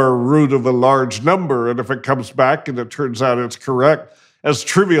square root of a large number, and if it comes back and it turns out it's correct, as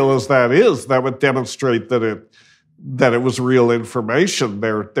trivial as that is, that would demonstrate that it was real information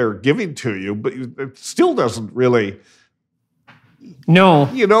they're giving to you, but it still doesn't really. No,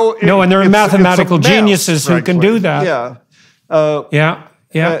 and there are mathematical geniuses who can do that. Yeah.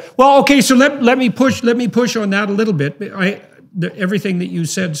 Well, okay, so let me push on that a little bit. Everything that you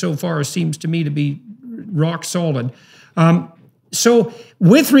said so far seems to me to be rock solid. So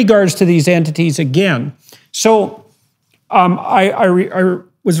with regards to these entities again, so I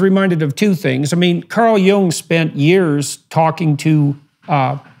was reminded of two things. I mean, Carl Jung spent years talking to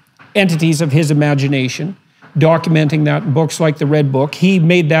entities of his imagination, documenting that in books like the Red Book. He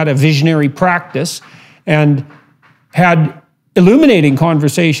made that a visionary practice and had illuminating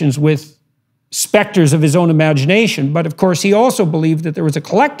conversations with specters of his own imagination. But of course, he also believed that there was a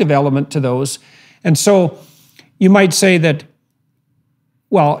collective element to those. And so you might say that,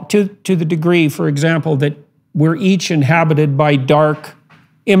 well, to the degree, for example, that we're each inhabited by dark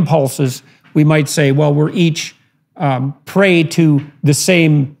impulses, we might say, well, we're each prey to the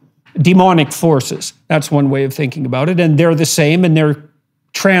same demonic forces. That's one way of thinking about it. And they're the same, and they're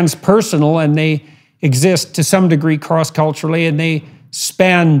transpersonal, and they exist to some degree cross-culturally, and they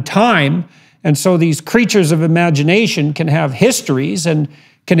span time. And so these creatures of imagination can have histories and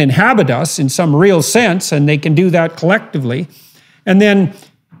can inhabit us in some real sense, and they can do that collectively. And then,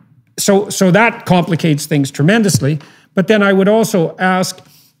 so that complicates things tremendously. But then I would also ask,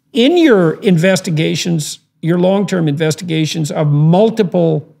 in your investigations, your long-term investigations of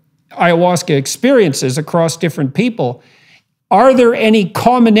multiple ayahuasca experiences across different people, are there any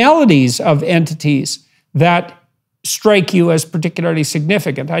commonalities of entities that strike you as particularly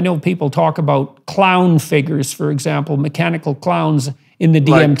significant? I know people talk about clown figures, for example, mechanical clowns in the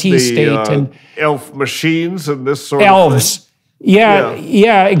DMT state. And elf machines and this sort elves. of thing.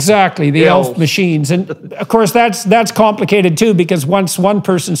 Yeah, exactly. The elf machines. And of course, that's complicated too, because once one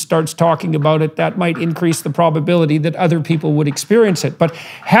person starts talking about it, that might increase the probability that other people would experience it. But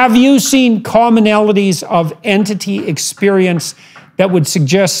have you seen commonalities of entity experience that would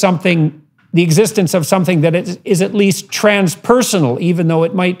suggest something, the existence of something that is at least transpersonal, even though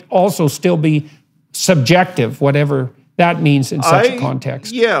it might also still be subjective, whatever that means in such a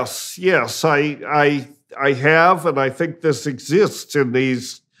context? Yes. I have, and I think this exists in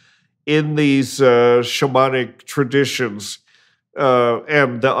these shamanic traditions,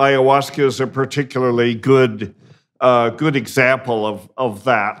 and the ayahuasca is a particularly good example of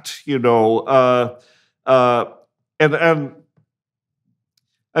that. You know, and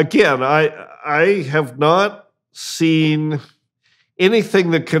again, I have not seen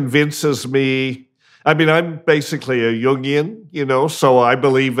anything that convinces me. I mean, I'm basically a Jungian, you know, so I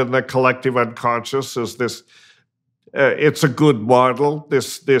believe in the collective unconscious as this, it's a good model,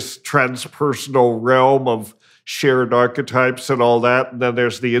 this transpersonal realm of shared archetypes and all that, and then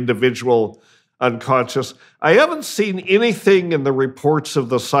there's the individual unconscious. I haven't seen anything in the reports of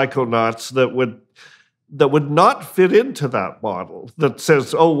the psychonauts that would not fit into that model, that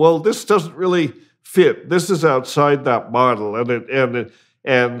says, oh, well, this doesn't really fit. This is outside that model,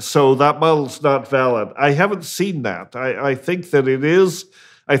 and so that model's not valid. I haven't seen that. I think that it is.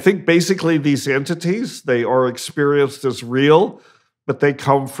 I think basically these entities, they are experienced as real, but they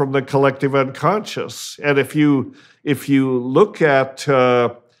come from the collective unconscious. And if you look at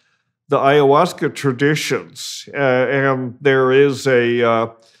the ayahuasca traditions, and there is an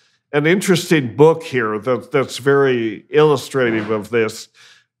interesting book here that's very illustrative of this,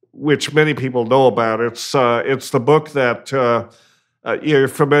 which many people know about. It's the book that. You're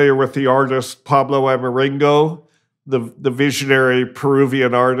familiar with the artist Pablo Amaringo, the visionary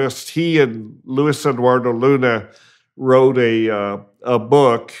Peruvian artist. He and Luis Eduardo Luna wrote a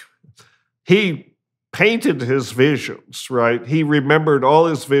book. He painted his visions, right? He remembered all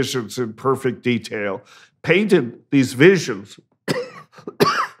his visions in perfect detail, painted these visions.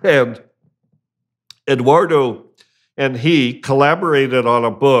 And Eduardo and he collaborated on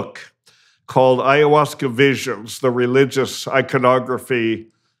a book called Ayahuasca Visions, the religious iconography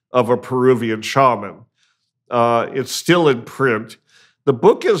of a Peruvian shaman. It's still in print. The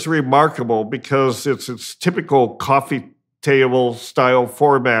book is remarkable because it's its typical coffee table style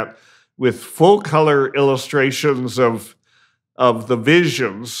format with full color illustrations of the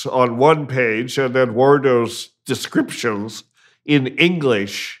visions on one page and Eduardo's descriptions in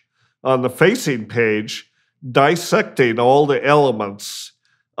English on the facing page, dissecting all the elements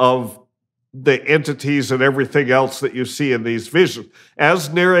of the entities and everything else that you see in these visions,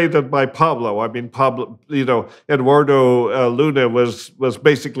 as narrated by Pablo. I mean, Pablo, you know, Eduardo Luna was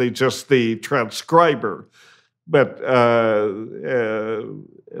basically just the transcriber, but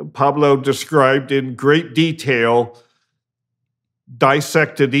Pablo described in great detail,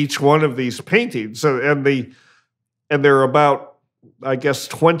 dissected each one of these paintings, and there are about, I guess,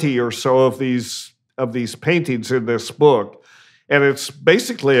 20 or so of these paintings in this book. And it's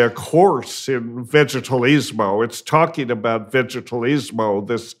basically a course in vegetalismo. It's talking about vegetalismo,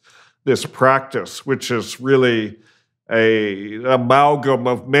 this practice, which is really an amalgam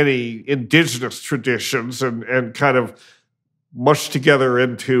of many indigenous traditions and kind of mushed together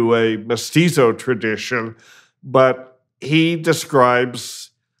into a mestizo tradition. But he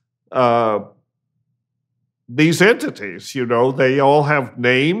describes these entities. They all have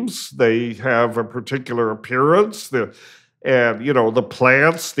names. They have a particular appearance. The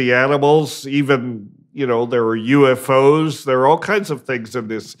plants, the animals, even there are UFOs. There are all kinds of things in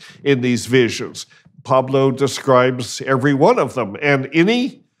these visions. Pablo describes every one of them, and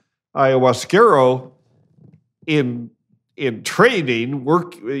any ayahuasquero in training,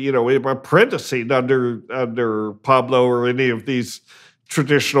 in apprenticing under Pablo or any of these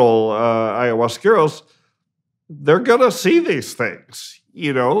traditional ayahuasqueros, they're going to see these things.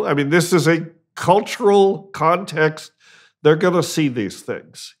 This is a cultural context. They're going to see these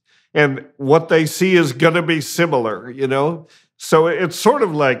things, and what they see is going to be similar. So it's sort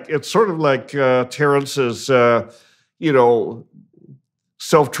of like Terrence's,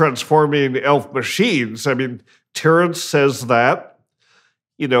 self-transforming elf machines. Terrence says that,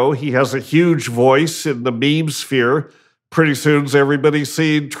 he has a huge voice in the meme sphere. Pretty soon, everybody's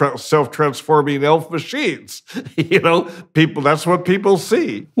seeing self-transforming elf machines. People. That's what people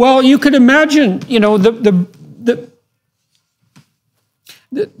see. Well, you could imagine,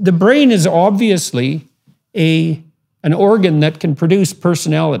 the brain is obviously an organ that can produce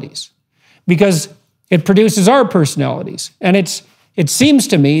personalities, because it produces our personalities. And it seems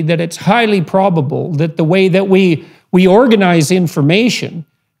to me that it's highly probable that the way that we organize information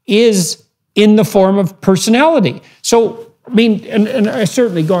is in the form of personality. So, and I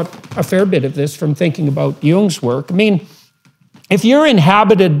certainly got a fair bit of this from thinking about Jung's work. If you're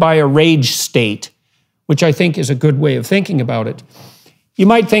inhabited by a rage state, which I think is a good way of thinking about it, you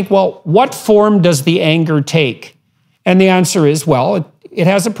might think, well, what form does the anger take? And the answer is, well, it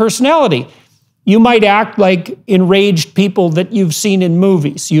has a personality. You might act like enraged people that you've seen in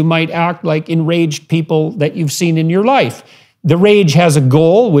movies. You might act like enraged people that you've seen in your life. The rage has a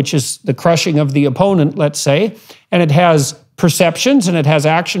goal, which is the crushing of the opponent, let's say, and it has perceptions and it has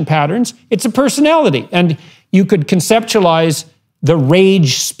action patterns. It's a personality. And you could conceptualize the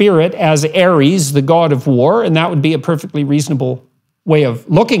rage spirit as Ares, the god of war, and that would be a perfectly reasonable way of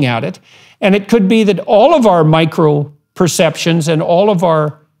looking at it. And it could be that all of our micro perceptions and all of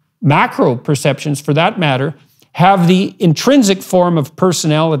our macro perceptions, for that matter, have the intrinsic form of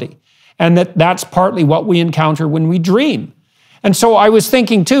personality, and that's partly what we encounter when we dream. And so I was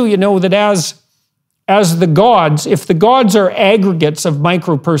thinking too, that as the gods, if the gods are aggregates of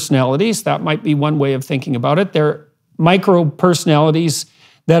micro personalities, that might be one way of thinking about it. They're micro personalities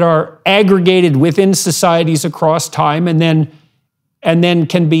that are aggregated within societies across time, and then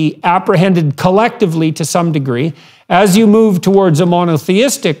can be apprehended collectively to some degree. As you move towards a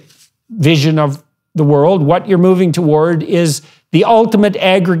monotheistic vision of the world, what you're moving toward is the ultimate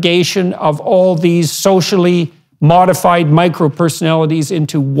aggregation of all these socially modified micro-personalities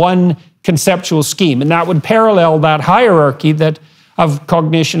into one conceptual scheme. And that would parallel that hierarchy of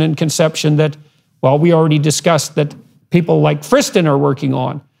cognition and conception that, well, we already discussed that people like Friston are working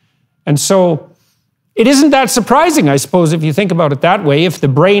on. And so it isn't that surprising, I suppose, if you think about it that way, if the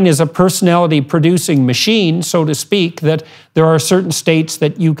brain is a personality-producing machine, so to speak, that there are certain states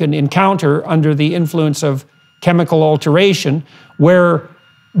that you can encounter under the influence of chemical alteration where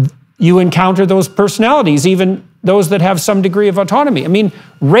you encounter those personalities, even those that have some degree of autonomy.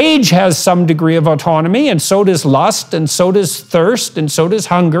 Rage has some degree of autonomy, and so does lust, and so does thirst, and so does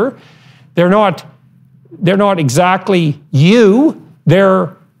hunger. They're not exactly you.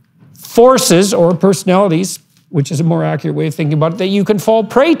 They're forces or personalities, which is a more accurate way of thinking about it, that you can fall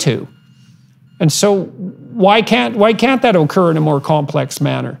prey to. And so why can't that occur in a more complex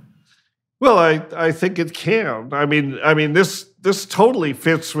manner? Well, I think it can. This totally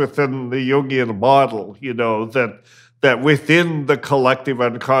fits within the Jungian model, that within the collective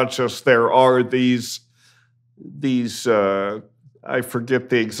unconscious there are these I forget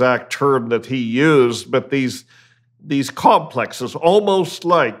the exact term that he used, but these complexes, almost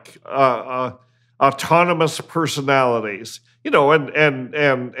like autonomous personalities,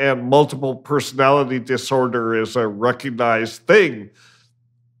 and multiple personality disorder is a recognized thing.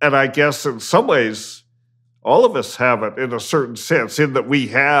 And I guess in some ways, all of us have it in a certain sense, in that we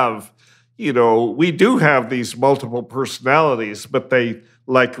have, we do have these multiple personalities, but they,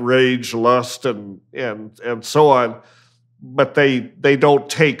 like rage, lust, and so on, but they don't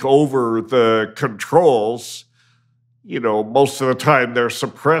take over the controls. Most of the time they're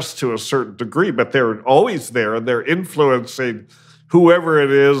suppressed to a certain degree, but they're always there, and they're influencing whoever it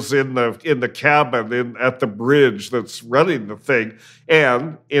is in the cabin, at the bridge that's running the thing.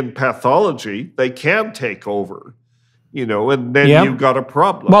 And in pathology, they can take over. and then Yep. you've got a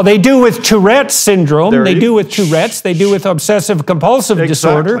problem. Well, they do with Tourette's syndrome. There They you- do with Tourette's. They do with obsessive compulsive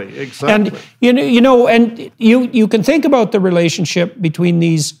disorder. Exactly. And you can think about the relationship between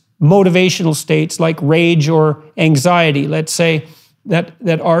these motivational states like rage or anxiety, let's say, that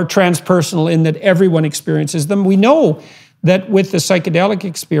are transpersonal in that everyone experiences them. We know that with the psychedelic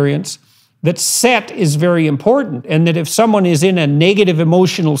experience, that set is very important, and that if someone is in a negative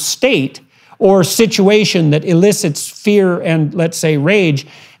emotional state or situation that elicits fear and, let's say, rage,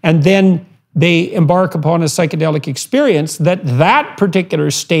 and then they embark upon a psychedelic experience, that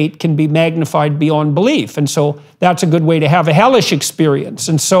particular state can be magnified beyond belief. And so that's a good way to have a hellish experience.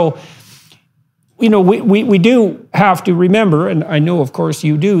 And so, we do have to remember, and I know, of course,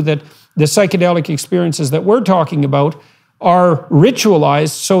 you do, that the psychedelic experiences that we're talking about are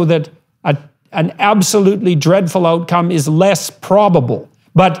ritualized so that an absolutely dreadful outcome is less probable.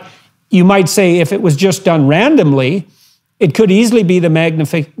 But you might say if it was just done randomly, it could easily be the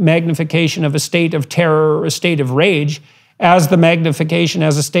magnification of a state of terror or a state of rage as the magnification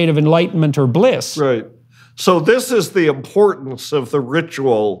as a state of enlightenment or bliss. Right. So this is the importance of the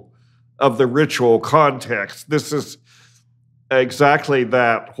ritual context. This is exactly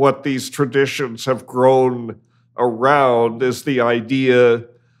that. What these traditions have grown around is the idea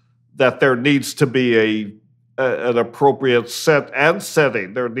that there needs to be an appropriate set and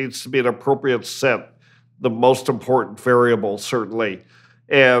setting. There needs to be an appropriate set, the most important variable, certainly.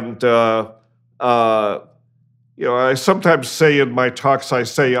 And, I sometimes say in my talks, I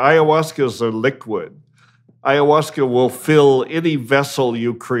say ayahuasca is a liquid. Ayahuasca will fill any vessel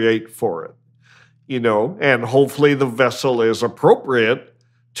you create for it, and hopefully the vessel is appropriate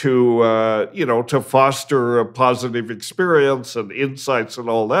to foster a positive experience and insights and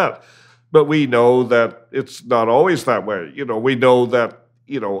all that. But we know that it's not always that way. We know that,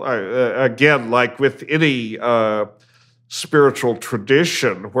 again, like with any spiritual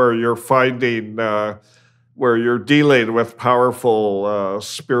tradition where you're finding, where you're dealing with powerful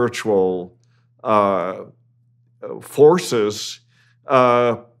spiritual forces,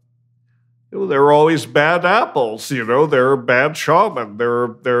 there are always bad apples. There are bad shaman. There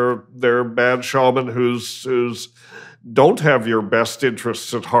are bad shaman who's don't have your best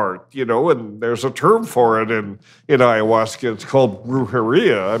interests at heart. And there's a term for it in ayahuasca. It's called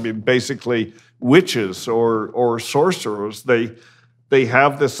brujeria. I mean, basically witches or sorcerers. They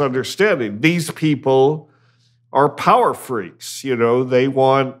have this understanding. These people are power freaks. They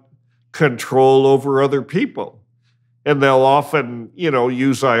want control over other people. And they'll often,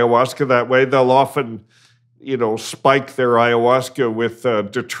 use ayahuasca that way. They'll often, spike their ayahuasca with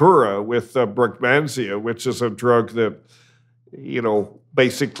datura, with brugmansia, which is a drug that,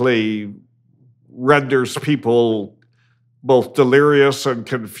 basically renders people both delirious and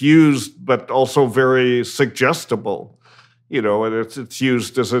confused, but also very suggestible. And it's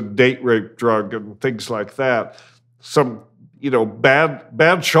used as a date rape drug and things like that. Some,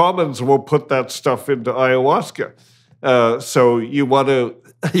 bad shamans will put that stuff into ayahuasca. So you want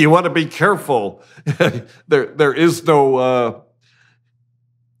to be careful. There is no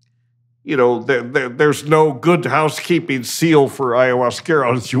there's no good housekeeping seal for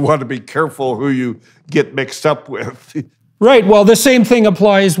ayahuasqueros. You want to be careful who you get mixed up with. Right. Well, the same thing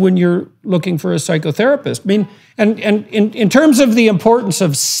applies when you're looking for a psychotherapist. I mean, and in terms of the importance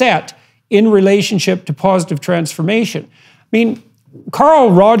of set in relationship to positive transformation, I mean,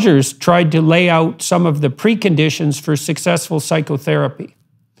 Carl Rogers tried to lay out some of the preconditions for successful psychotherapy.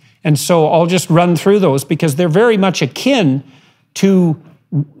 And so I'll just run through those because they're very much akin to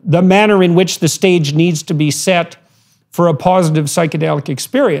the manner in which the stage needs to be set for a positive psychedelic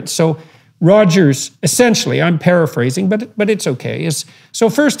experience. So Rogers, essentially, I'm paraphrasing, but it's okay. So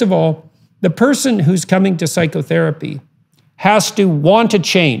first of all, the person who's coming to psychotherapy has to want to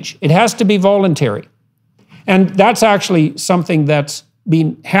change. It has to be voluntary. And that's actually something that's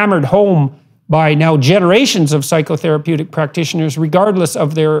been hammered home by now generations of psychotherapeutic practitioners, regardless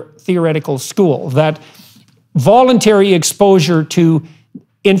of their theoretical school, that voluntary exposure to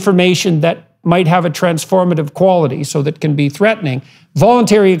information that might have a transformative quality, so that can be threatening,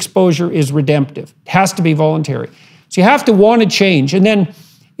 voluntary exposure is redemptive. It has to be voluntary. So you have to want to change. And then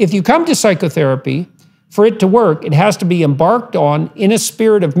if you come to psychotherapy, for it to work, it has to be embarked on in a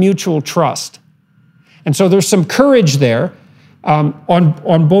spirit of mutual trust. And so there's some courage there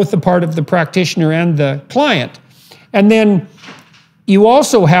on both the part of the practitioner and the client. And then you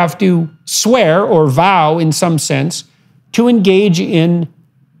also have to swear or vow, in some sense, to engage in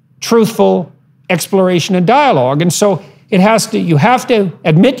truthful exploration and dialogue. And so you have to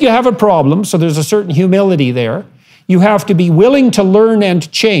admit you have a problem, so there's a certain humility there. You have to be willing to learn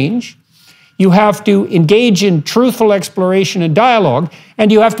and change. you have to engage in truthful exploration and dialogue,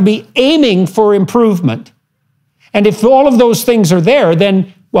 and you have to be aiming for improvement. And if all of those things are there,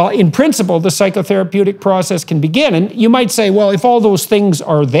 then, well, in principle, the psychotherapeutic process can begin. And you might say, well, if all those things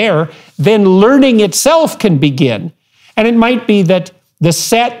are there, then learning itself can begin. And it might be that the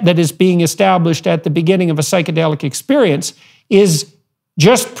set that is being established at the beginning of a psychedelic experience is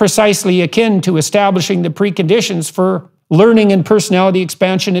just precisely akin to establishing the preconditions for learning and personality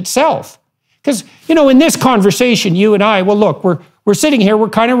expansion itself. Because, you know, in this conversation, you and I, well, look, we're sitting here, we're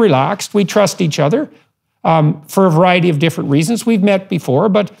kind of relaxed, we trust each other for a variety of different reasons. We've met before,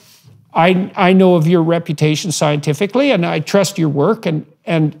 but I know of your reputation scientifically, and I trust your work,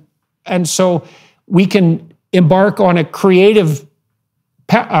 and so we can embark on a creative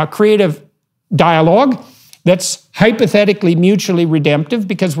dialogue that's hypothetically mutually redemptive,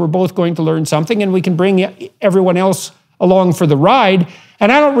 because we're both going to learn something, and we can bring everyone else along for the ride.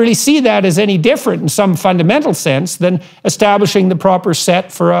 And I don't really see that as any different in some fundamental sense than establishing the proper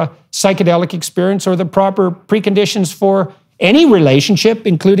set for a psychedelic experience or the proper preconditions for any relationship,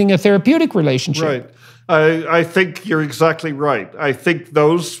 including a therapeutic relationship. Right. I think you're exactly right. I think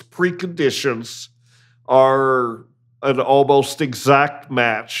those preconditions are an almost exact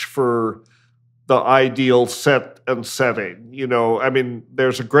match for the ideal set and setting. You know, I mean,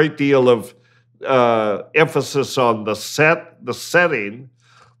 there's a great deal of emphasis on the set, the setting,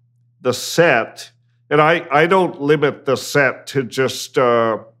 the set. And I don't limit the set to just,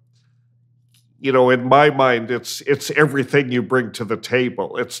 you know, in my mind, it's everything you bring to the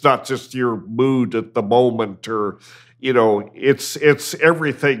table. It's not just your mood at the moment, or, you know, it's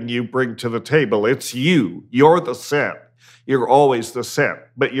everything you bring to the table. It's you. You're the set. You're always the set,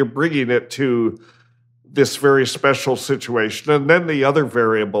 but you're bringing it to this very special situation. And then the other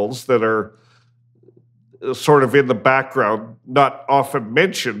variables that are sort of in the background, not often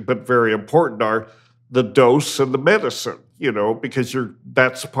mentioned, but very important, are the dose and the medicine, you know, because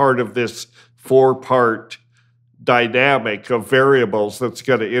that's part of this 4-part dynamic of variables that's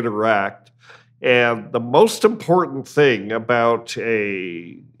going to interact. And the most important thing about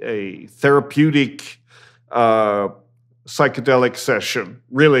a therapeutic psychedelic session,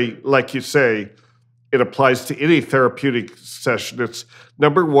 really, like you say, it applies to any therapeutic session. It's,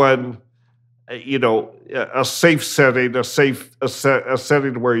 number one, you know, a safe setting, a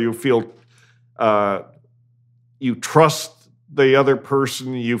setting where you feel you trust the other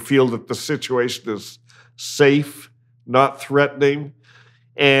person, you feel that the situation is safe, not threatening,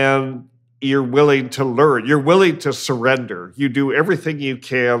 and you're willing to learn. You're willing to surrender. You do everything you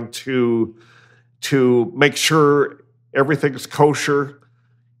can to make sure everything's kosher.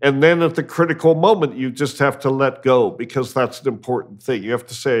 And then at the critical moment, you just have to let go, because that's an important thing. You have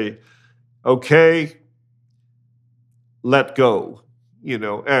to say, okay, let go. You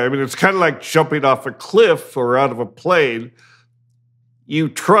know, I mean, it's kind of like jumping off a cliff or out of a plane. You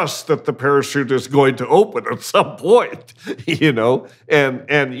trust that the parachute is going to open at some point, you know,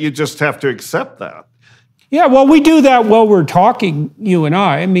 and you just have to accept that. Yeah, well, we do that while we're talking, you and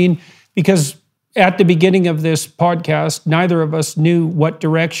I mean, because at the beginning of this podcast, neither of us knew what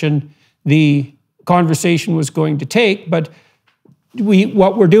direction the conversation was going to take, but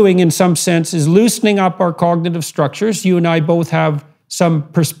what we're doing in some sense is loosening up our cognitive structures. You and I both have some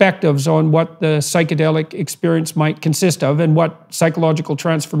perspectives on what the psychedelic experience might consist of and what psychological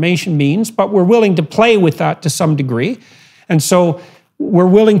transformation means, but we're willing to play with that to some degree. And so we're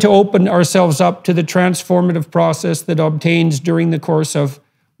willing to open ourselves up to the transformative process that obtains during the course of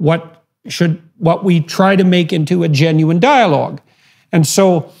what we try to make into a genuine dialogue. And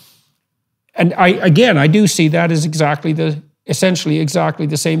so, and I do see that as essentially exactly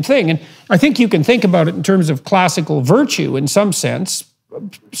the same thing. And I think you can think about it in terms of classical virtue in some sense.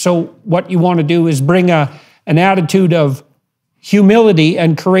 So what you want to do is bring an attitude of humility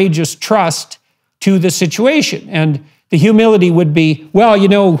and courageous trust to the situation. And the humility would be, well, you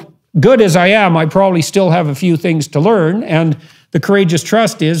know, good as I am, I probably still have a few things to learn. And the courageous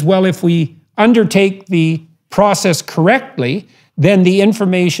trust is, well, if we undertake the process correctly, then the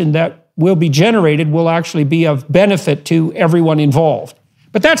information that will be generated will actually be of benefit to everyone involved.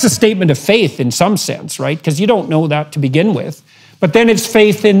 But that's a statement of faith in some sense, right? Because you don't know that to begin with. But then it's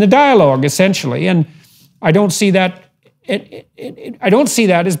faith in the dialogue, essentially. And I don't see that. I don't see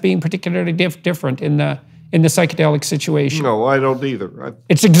that as being particularly different in the psychedelic situation. No, I don't either.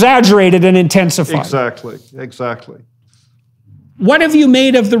 It's exaggerated and intensified. Exactly. What have you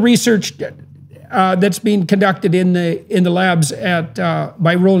made of the research that's being conducted in the labs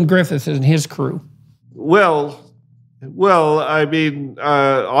by Roland Griffith and his crew? Well, I mean,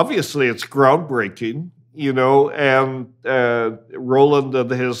 obviously it's groundbreaking. you know, and Roland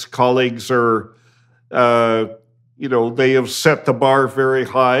and his colleagues are, you know, they have set the bar very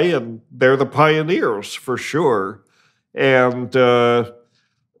high, and they're the pioneers for sure. And,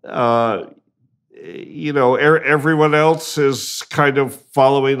 you know, everyone else is kind of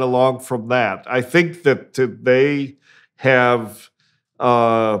following along from that. I think that they have,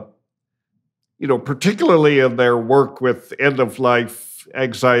 you know, particularly in their work with end-of-life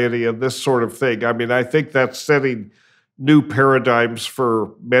anxiety and this sort of thing, I mean, I think that's setting new paradigms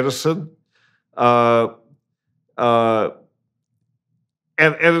for medicine. And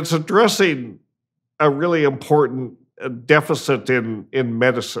it's addressing a really important deficit in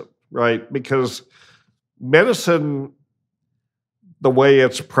medicine, right? Because medicine, the way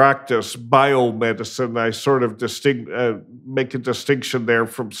it's practiced, biomedicine, I sort of make a distinction there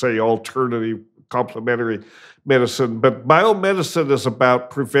from, say, alternative complementary medicine. But biomedicine is about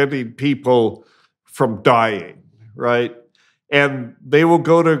preventing people from dying, right? And they will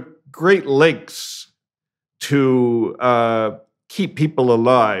go to great lengths to keep people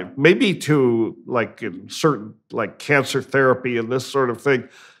alive, maybe to, like in certain, like cancer therapy and this sort of thing,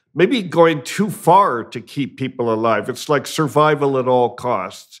 maybe going too far to keep people alive. It's like survival at all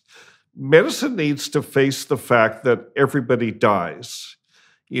costs. Medicine needs to face the fact that everybody dies.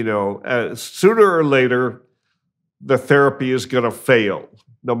 You know, sooner or later, the therapy is going to fail,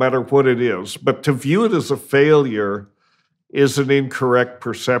 no matter what it is. But to view it as a failure is an incorrect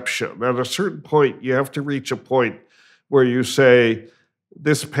perception. At a certain point, you have to reach a point where you say,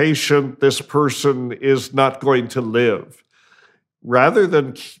 this patient, this person is not going to live. Rather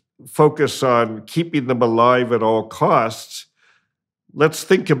than focus on keeping them alive at all costs, let's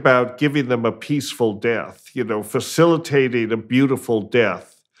think about giving them a peaceful death, you know, facilitating a beautiful death.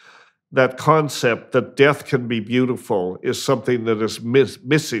 That concept that death can be beautiful is something that is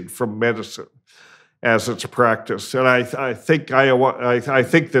missing from medicine as it's practiced. And I think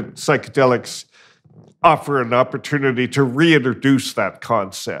that psychedelics offer an opportunity to reintroduce that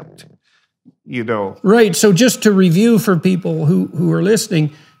concept, you know. Right. So just to review for people who are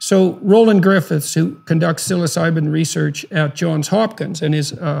listening, so Roland Griffiths, who conducts psilocybin research at Johns Hopkins and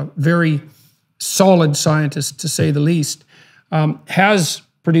is a very solid scientist, to say the least, has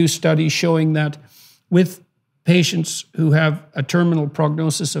produced studies showing that with patients who have a terminal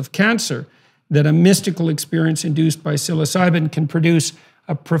prognosis of cancer, that a mystical experience induced by psilocybin can produce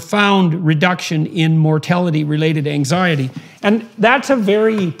a profound reduction in mortality-related anxiety. And that's a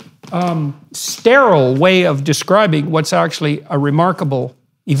very sterile way of describing what's actually a remarkable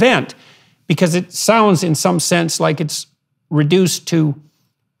event, because it sounds in some sense like it's reduced to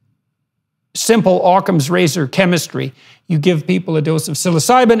simple Occam's razor chemistry. You give people a dose of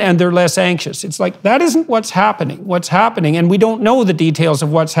psilocybin and they're less anxious. It's like, that isn't what's happening. What's happening, and we don't know the details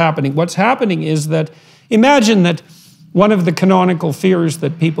of what's happening. What's happening is that, imagine that one of the canonical fears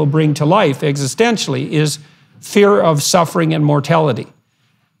that people bring to life existentially is fear of suffering and mortality.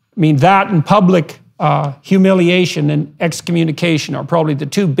 I mean, that and public humiliation and excommunication are probably the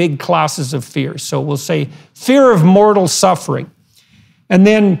two big classes of fears. So we'll say fear of mortal suffering. And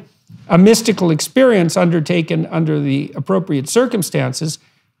then a mystical experience undertaken under the appropriate circumstances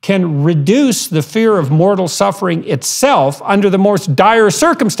can reduce the fear of mortal suffering itself under the most dire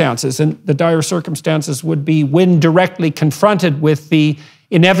circumstances. And the dire circumstances would be when directly confronted with the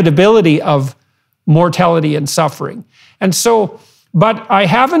inevitability of mortality and suffering. And so, but I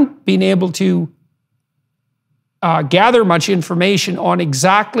haven't been able to gather much information on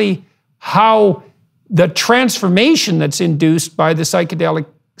exactly how the transformation that's induced by the psychedelic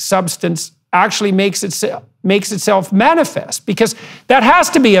substance actually makes itself manifest, because that has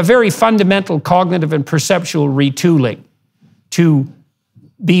to be a very fundamental cognitive and perceptual retooling to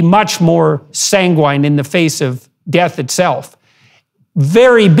be much more sanguine in the face of death itself.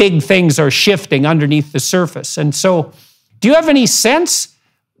 Very big things are shifting underneath the surface. And so, do you have any sense,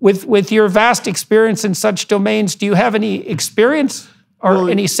 with your vast experience in such domains, do you have any experience or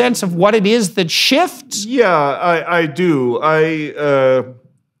any sense of what it is that shifts? Yeah, I do. I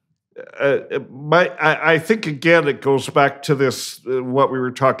think, again, it goes back to this, what we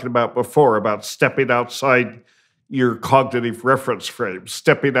were talking about before, about stepping outside your cognitive reference frame,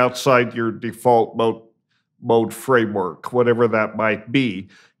 stepping outside your default mode framework, whatever that might be,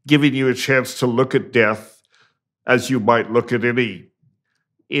 giving you a chance to look at death as you might look at any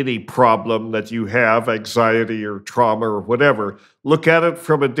problem that you have, anxiety or trauma or whatever. Look at it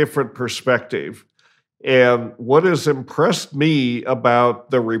from a different perspective. And what has impressed me about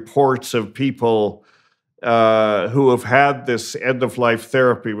the reports of people who have had this end-of-life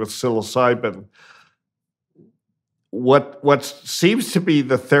therapy with psilocybin, what seems to be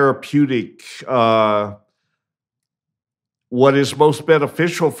the therapeutic what is most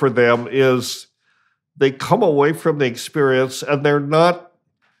beneficial for them is they come away from the experience and they're not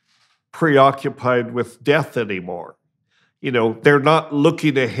preoccupied with death anymore. You know, they're not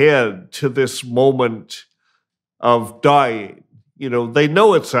looking ahead to this moment of dying. You know, they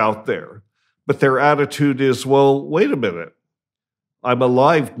know it's out there, but their attitude is, well, wait a minute. I'm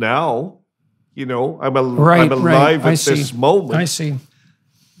alive now. You know, I'm alive at this moment. I see.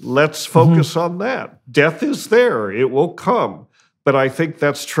 Let's focus on that. Death is there. It will come. But I think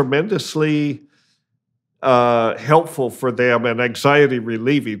that's tremendously helpful for them and anxiety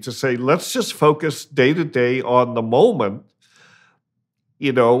relieving to say, let's just focus day to day on the moment,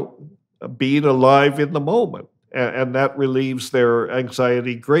 you know, being alive in the moment. And that relieves their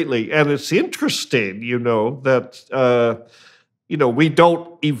anxiety greatly. And it's interesting, you know, that, you know, we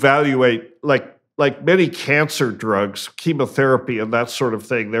don't evaluate, like many cancer drugs, chemotherapy and that sort of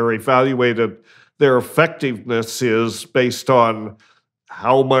thing, they're evaluated, their effectiveness is based on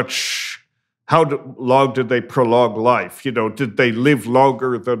how long did they prolong life? You know, did they live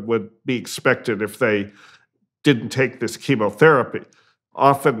longer than would be expected if they didn't take this chemotherapy?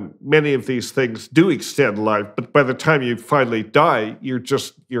 Often, many of these things do extend life, but by the time you finally die, you're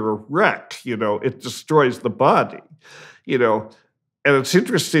a wreck, you know, it destroys the body, you know. And it's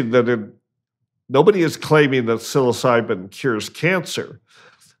interesting that nobody is claiming that psilocybin cures cancer,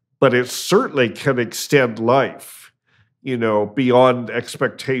 but it certainly can extend life, you know, beyond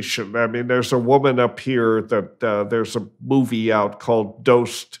expectation. I mean, there's a woman up here that there's a movie out called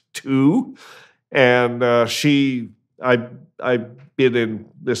Dosed 2, and I've been in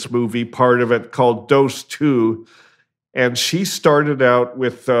this movie, part of it called Dose 2, and she started out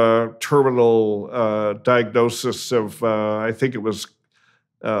with terminal diagnosis of, I think it was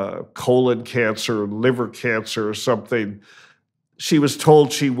colon cancer, liver cancer or something. She was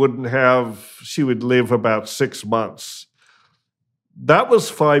told she would live about 6 months. That was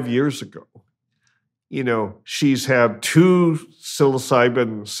 5 years ago. You know, she's had 2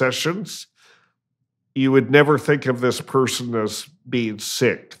 psilocybin sessions. You would never think of this person as being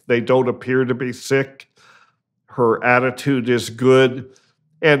sick. They don't appear to be sick. Her attitude is good.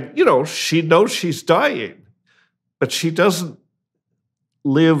 And, you know, she knows she's dying, but she doesn't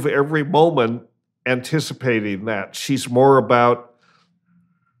live every moment anticipating that. She's more about,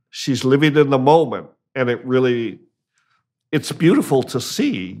 she's living in the moment. And it's beautiful to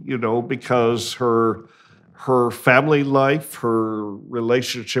see, you know, because her family life, her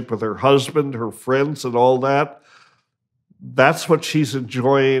relationship with her husband, her friends and all that, that's what she's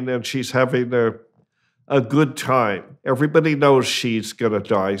enjoying, and she's having a good time. Everybody knows she's going to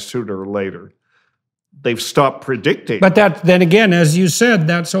die sooner or later. They've stopped predicting. But then again, as you said,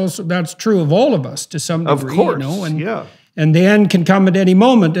 that's true of all of us to some degree. Of course, you know, yeah. And the end can come at any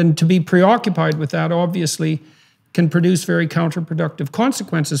moment, and to be preoccupied with that obviously can produce very counterproductive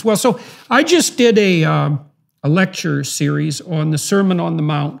consequences. Well, so I just did a lecture series on the Sermon on the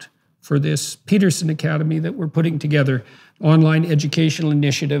Mount for this Peterson Academy that we're putting together, online educational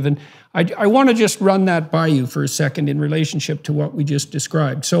initiative. And I want to just run that by you for a second in relationship to what we just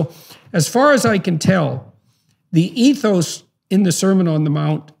described. So as far as I can tell, the ethos in the Sermon on the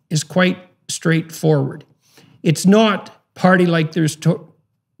Mount is quite straightforward. It's not party like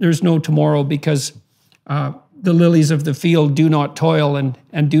there's no tomorrow, because the lilies of the field do not toil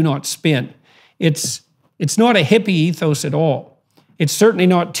and do not spin. It's not a hippie ethos at all. It's certainly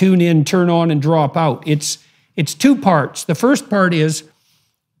not tune in, turn on, and drop out. It's 2 parts. The first part is,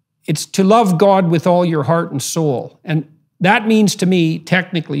 it's to love God with all your heart and soul. And that means to me,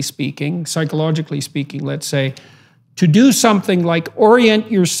 technically speaking, psychologically speaking, let's say, to do something like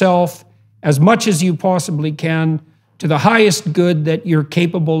orient yourself as much as you possibly can to the highest good that you're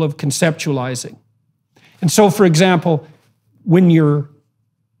capable of conceptualizing. And so, for example, when you're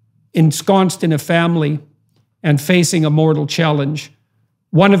ensconced in a family and facing a mortal challenge,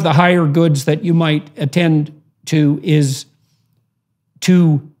 one of the higher goods that you might attend to is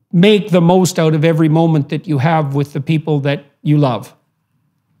to make the most out of every moment that you have with the people that you love.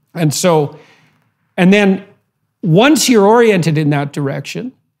 And then once you're oriented in that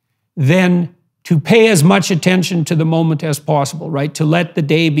direction, then to pay as much attention to the moment as possible, right? To let the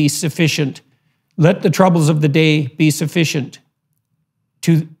day be sufficient. Let the troubles of the day be sufficient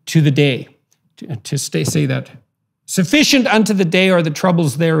to the day. Say that. Sufficient unto the day are the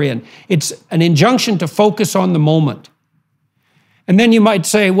troubles therein. It's an injunction to focus on the moment. And then you might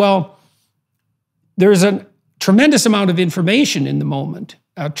say, well, there's a tremendous amount of information in the moment,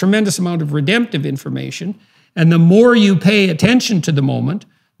 a tremendous amount of redemptive information. And the more you pay attention to the moment,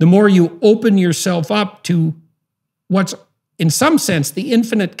 the more you open yourself up to what's, in some sense, the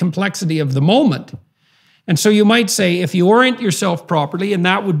infinite complexity of the moment. And so you might say, if you orient yourself properly, and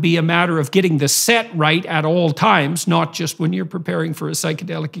that would be a matter of getting the set right at all times, not just when you're preparing for a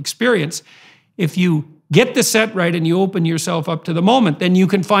psychedelic experience. If you get the set right and you open yourself up to the moment, then you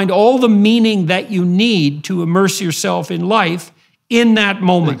can find all the meaning that you need to immerse yourself in life in that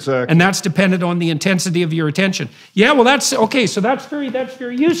moment. Exactly. And that's dependent on the intensity of your attention. Yeah, well, that's okay. So that's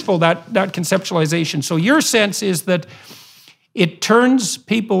very useful, that conceptualization. So your sense is that it turns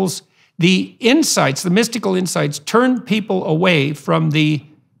the insights, the mystical insights, turn people away from the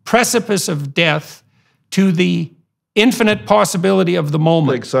precipice of death to the infinite possibility of the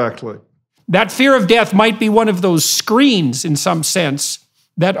moment. Exactly. That fear of death might be one of those screens, in some sense,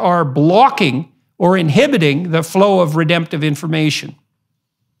 that are blocking or inhibiting the flow of redemptive information.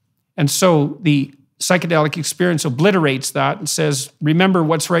 And so the psychedelic experience obliterates that and says, remember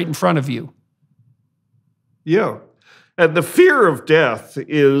what's right in front of you. Yeah. And the fear of death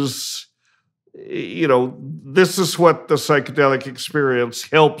is, this is what the psychedelic experience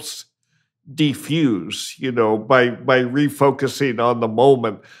helps diffuse, by refocusing on the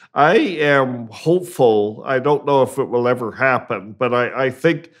moment. I am hopeful. I don't know if it will ever happen, but I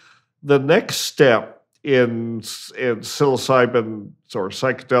think the next step in psilocybin or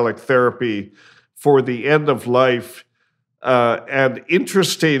psychedelic therapy for the end of life, an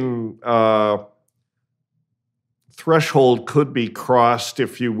interesting threshold could be crossed,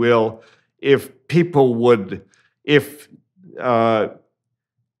 if you will, if people would,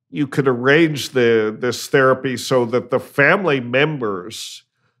 you could arrange this therapy so that the family members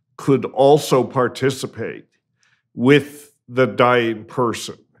could also participate with the dying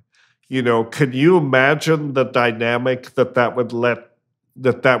person. Can you imagine the dynamic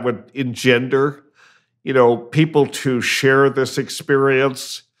that would engender? People to share this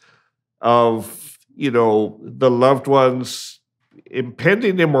experience of, the loved ones'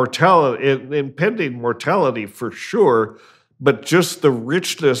 impending mortality for sure, but just the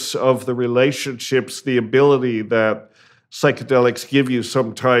richness of the relationships, the ability that psychedelics give you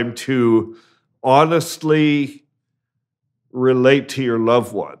some time to honestly relate to your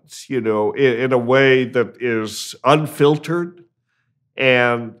loved ones, in a way that is unfiltered.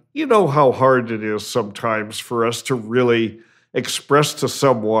 And you know how hard it is sometimes for us to really express to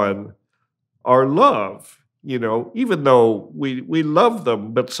someone our love, even though we love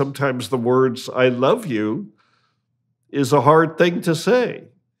them, but sometimes the words, I love you, is a hard thing to say,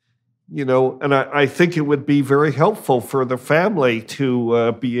 and I think it would be very helpful for the family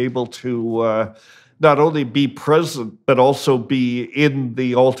to be able to not only be present, but also be in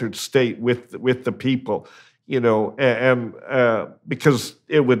the altered state with the people, and because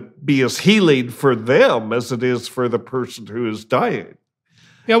it would be as healing for them as it is for the person who is dying.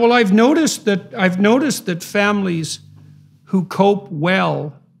 Yeah, well, I've noticed that families who cope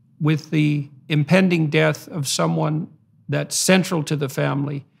well with the impending death of someone that's central to the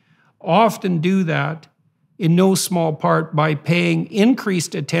family often do that in no small part by paying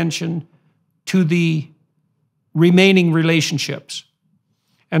increased attention to the remaining relationships.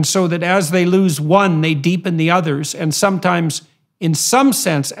 And so that as they lose one, they deepen the others, and sometimes, in some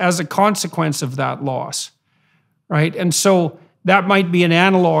sense, as a consequence of that loss, right? And so that might be an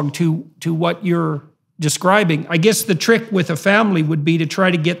analog to what you're describing. I guess the trick with a family would be to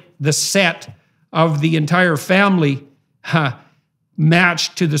try to get the set of the entire family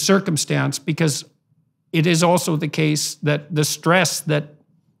matched to the circumstance, because it is also the case that the stress that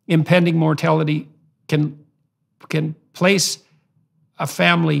impending mortality can place a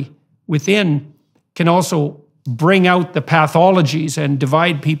family within can also bring out the pathologies and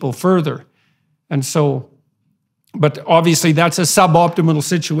divide people further. And so, but obviously that's a suboptimal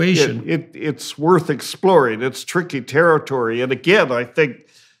situation. It's worth exploring. It's tricky territory. And again, I think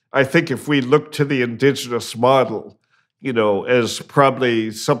if we look to the indigenous model, as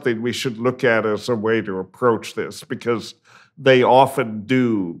probably something we should look at as a way to approach this, because they often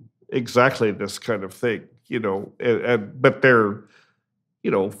do exactly this kind of thing, but they're,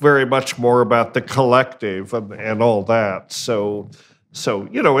 very much more about the collective and all that. So,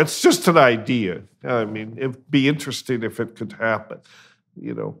 it's just an idea. I mean, it'd be interesting if it could happen,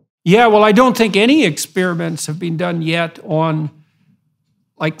 Yeah, well, I don't think any experiments have been done yet on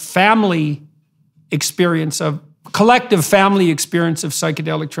family experience of collective family experience of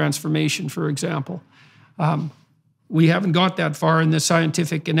psychedelic transformation, for example. We haven't got that far in the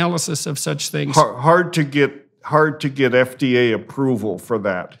scientific analysis of such things. Hard to get FDA approval for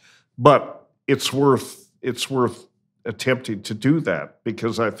that, but it's worth attempting to do that,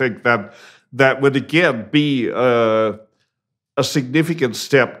 because I think that would again be a significant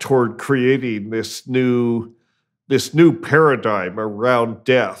step toward creating this new this new paradigm around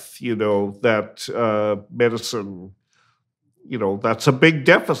death, that medicine, that's a big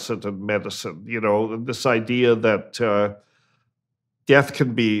deficit in medicine, and this idea that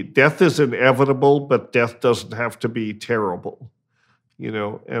death is inevitable, but death doesn't have to be terrible,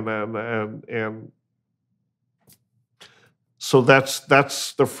 and so that's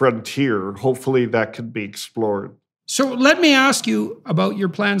the frontier. Hopefully that can be explored. So let me ask you about your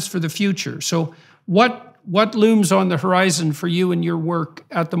plans for the future. So what looms on the horizon for you and your work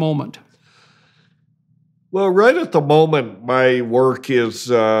at the moment? Well, right at the moment, my work is,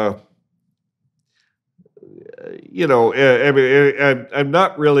 I'm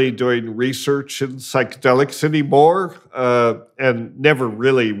not really doing research in psychedelics anymore, and never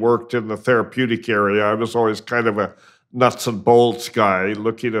really worked in the therapeutic area. I was always kind of a nuts and bolts guy,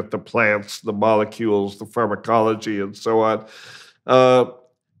 looking at the plants, the molecules, the pharmacology, and so on.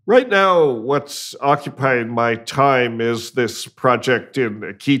 Right now, what's occupying my time is this project in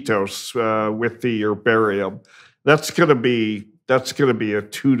Iquitos with the herbarium. That's going to be a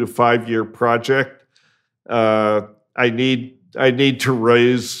 2 to 5 year project. I need to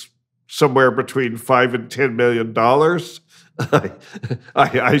raise somewhere between $5 and $10 million.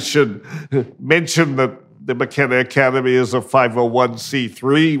 I should mention that the McKenna Academy is a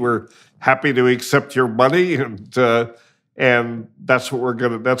 501c3. We're happy to accept your money, and that's where we're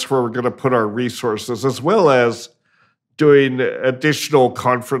gonna put our resources, as well as doing additional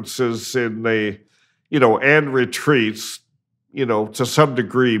conferences in and retreats, to some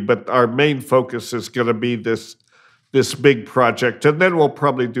degree. But our main focus is going to be this big project, and then we'll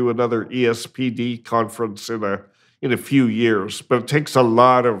probably do another ESPD conference in a few years. But it takes a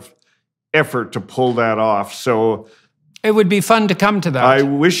lot of effort to pull that off. So it would be fun to come to that. I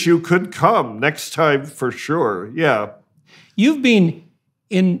wish you could come next time for sure. Yeah. You've been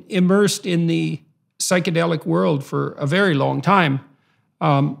immersed in the psychedelic world for a very long time.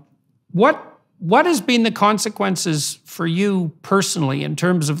 What has been the consequences for you personally in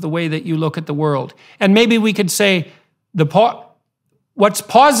terms of the way that you look at the world? And maybe we could say what's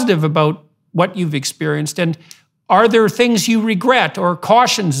positive about what you've experienced, and are there things you regret or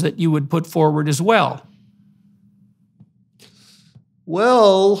cautions that you would put forward as well?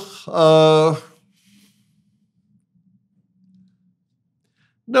 Well,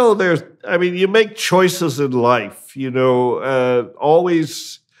 no, you make choices in life,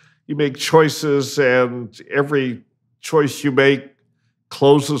 always you make choices, and every choice you make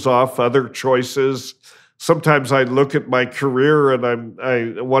closes off other choices. Sometimes I look at my career and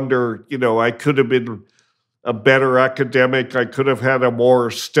I wonder, I could have been a better academic. I could have had a more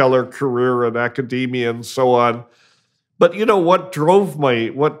stellar career in academia and so on. But what drove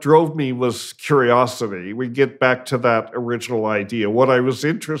me was curiosity. We get back to that original idea. What I was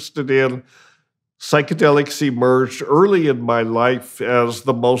interested in, psychedelics emerged early in my life as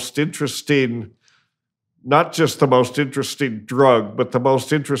the most interesting, not just the most interesting drug, but the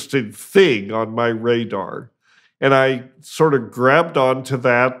most interesting thing on my radar. And I sort of grabbed onto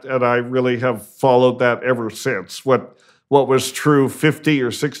that, and I really have followed that ever since. What was true 50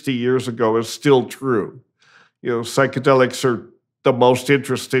 or 60 years ago is still true. Psychedelics are the most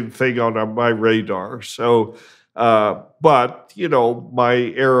interesting thing on my radar. So, but my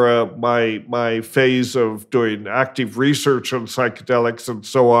era, my phase of doing active research on psychedelics and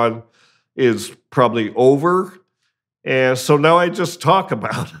so on is probably over. And so now I just talk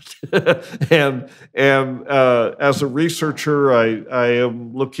about it. and as a researcher, I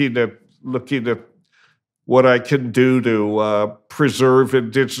am looking at what I can do to preserve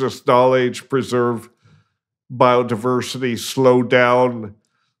indigenous knowledge, preserve biodiversity, slow down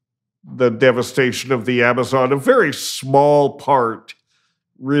the devastation of the Amazon. A very small part,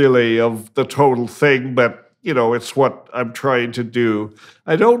 really, of the total thing, but it's what I'm trying to do.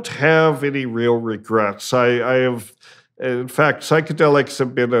 I don't have any real regrets. I have, in fact, psychedelics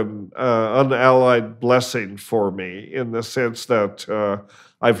have been an unallied blessing for me, in the sense that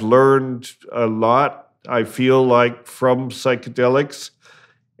I've learned a lot, I feel like, from psychedelics,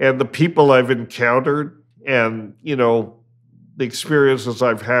 and the people I've encountered, and the experiences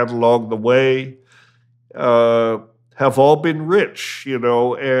I've had along the way have all been rich,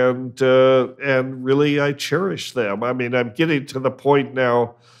 and really I cherish them. I mean, I'm getting to the point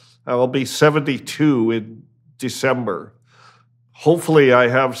now, I'll be 72 in December. Hopefully I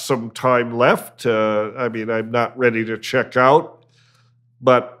have some time left. I'm not ready to check out,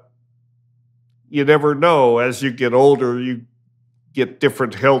 but you never know. As you get older, you get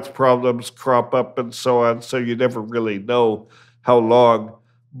different health problems crop up and so on, so you never really know how long.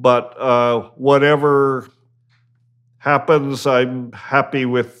 But whatever happens, I'm happy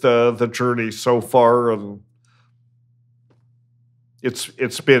with the journey so far, and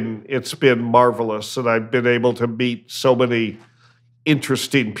it's been marvelous, and I've been able to meet so many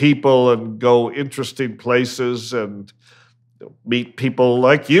interesting people and go interesting places and meet people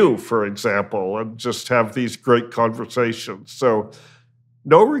like you, for example, and just have these great conversations. So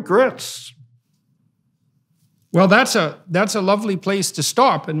no regrets. Well, that's a lovely place to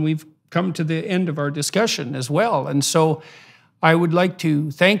stop, and we've come to the end of our discussion as well. And so I would like to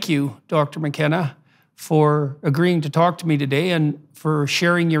thank you, Dr. McKenna, for agreeing to talk to me today and for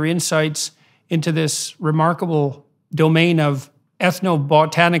sharing your insights into this remarkable domain of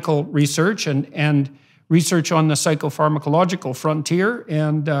ethnobotanical research and research on the psychopharmacological frontier.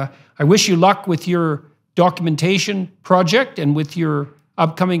 And I wish you luck with your documentation project and with your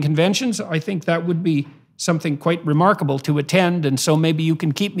upcoming conventions. I think that would be something quite remarkable to attend. And so maybe you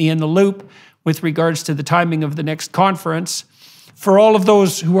can keep me in the loop with regards to the timing of the next conference. For all of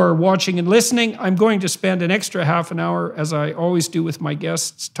those who are watching and listening, I'm going to spend an extra half an hour, as I always do with my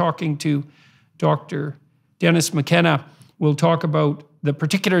guests, talking to Dr. Dennis McKenna. We'll talk about the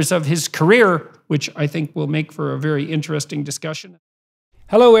particulars of his career, which I think will make for a very interesting discussion.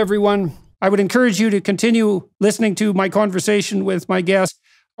 Hello, everyone. I would encourage you to continue listening to my conversation with my guest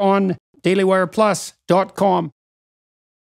on dailywireplus.com.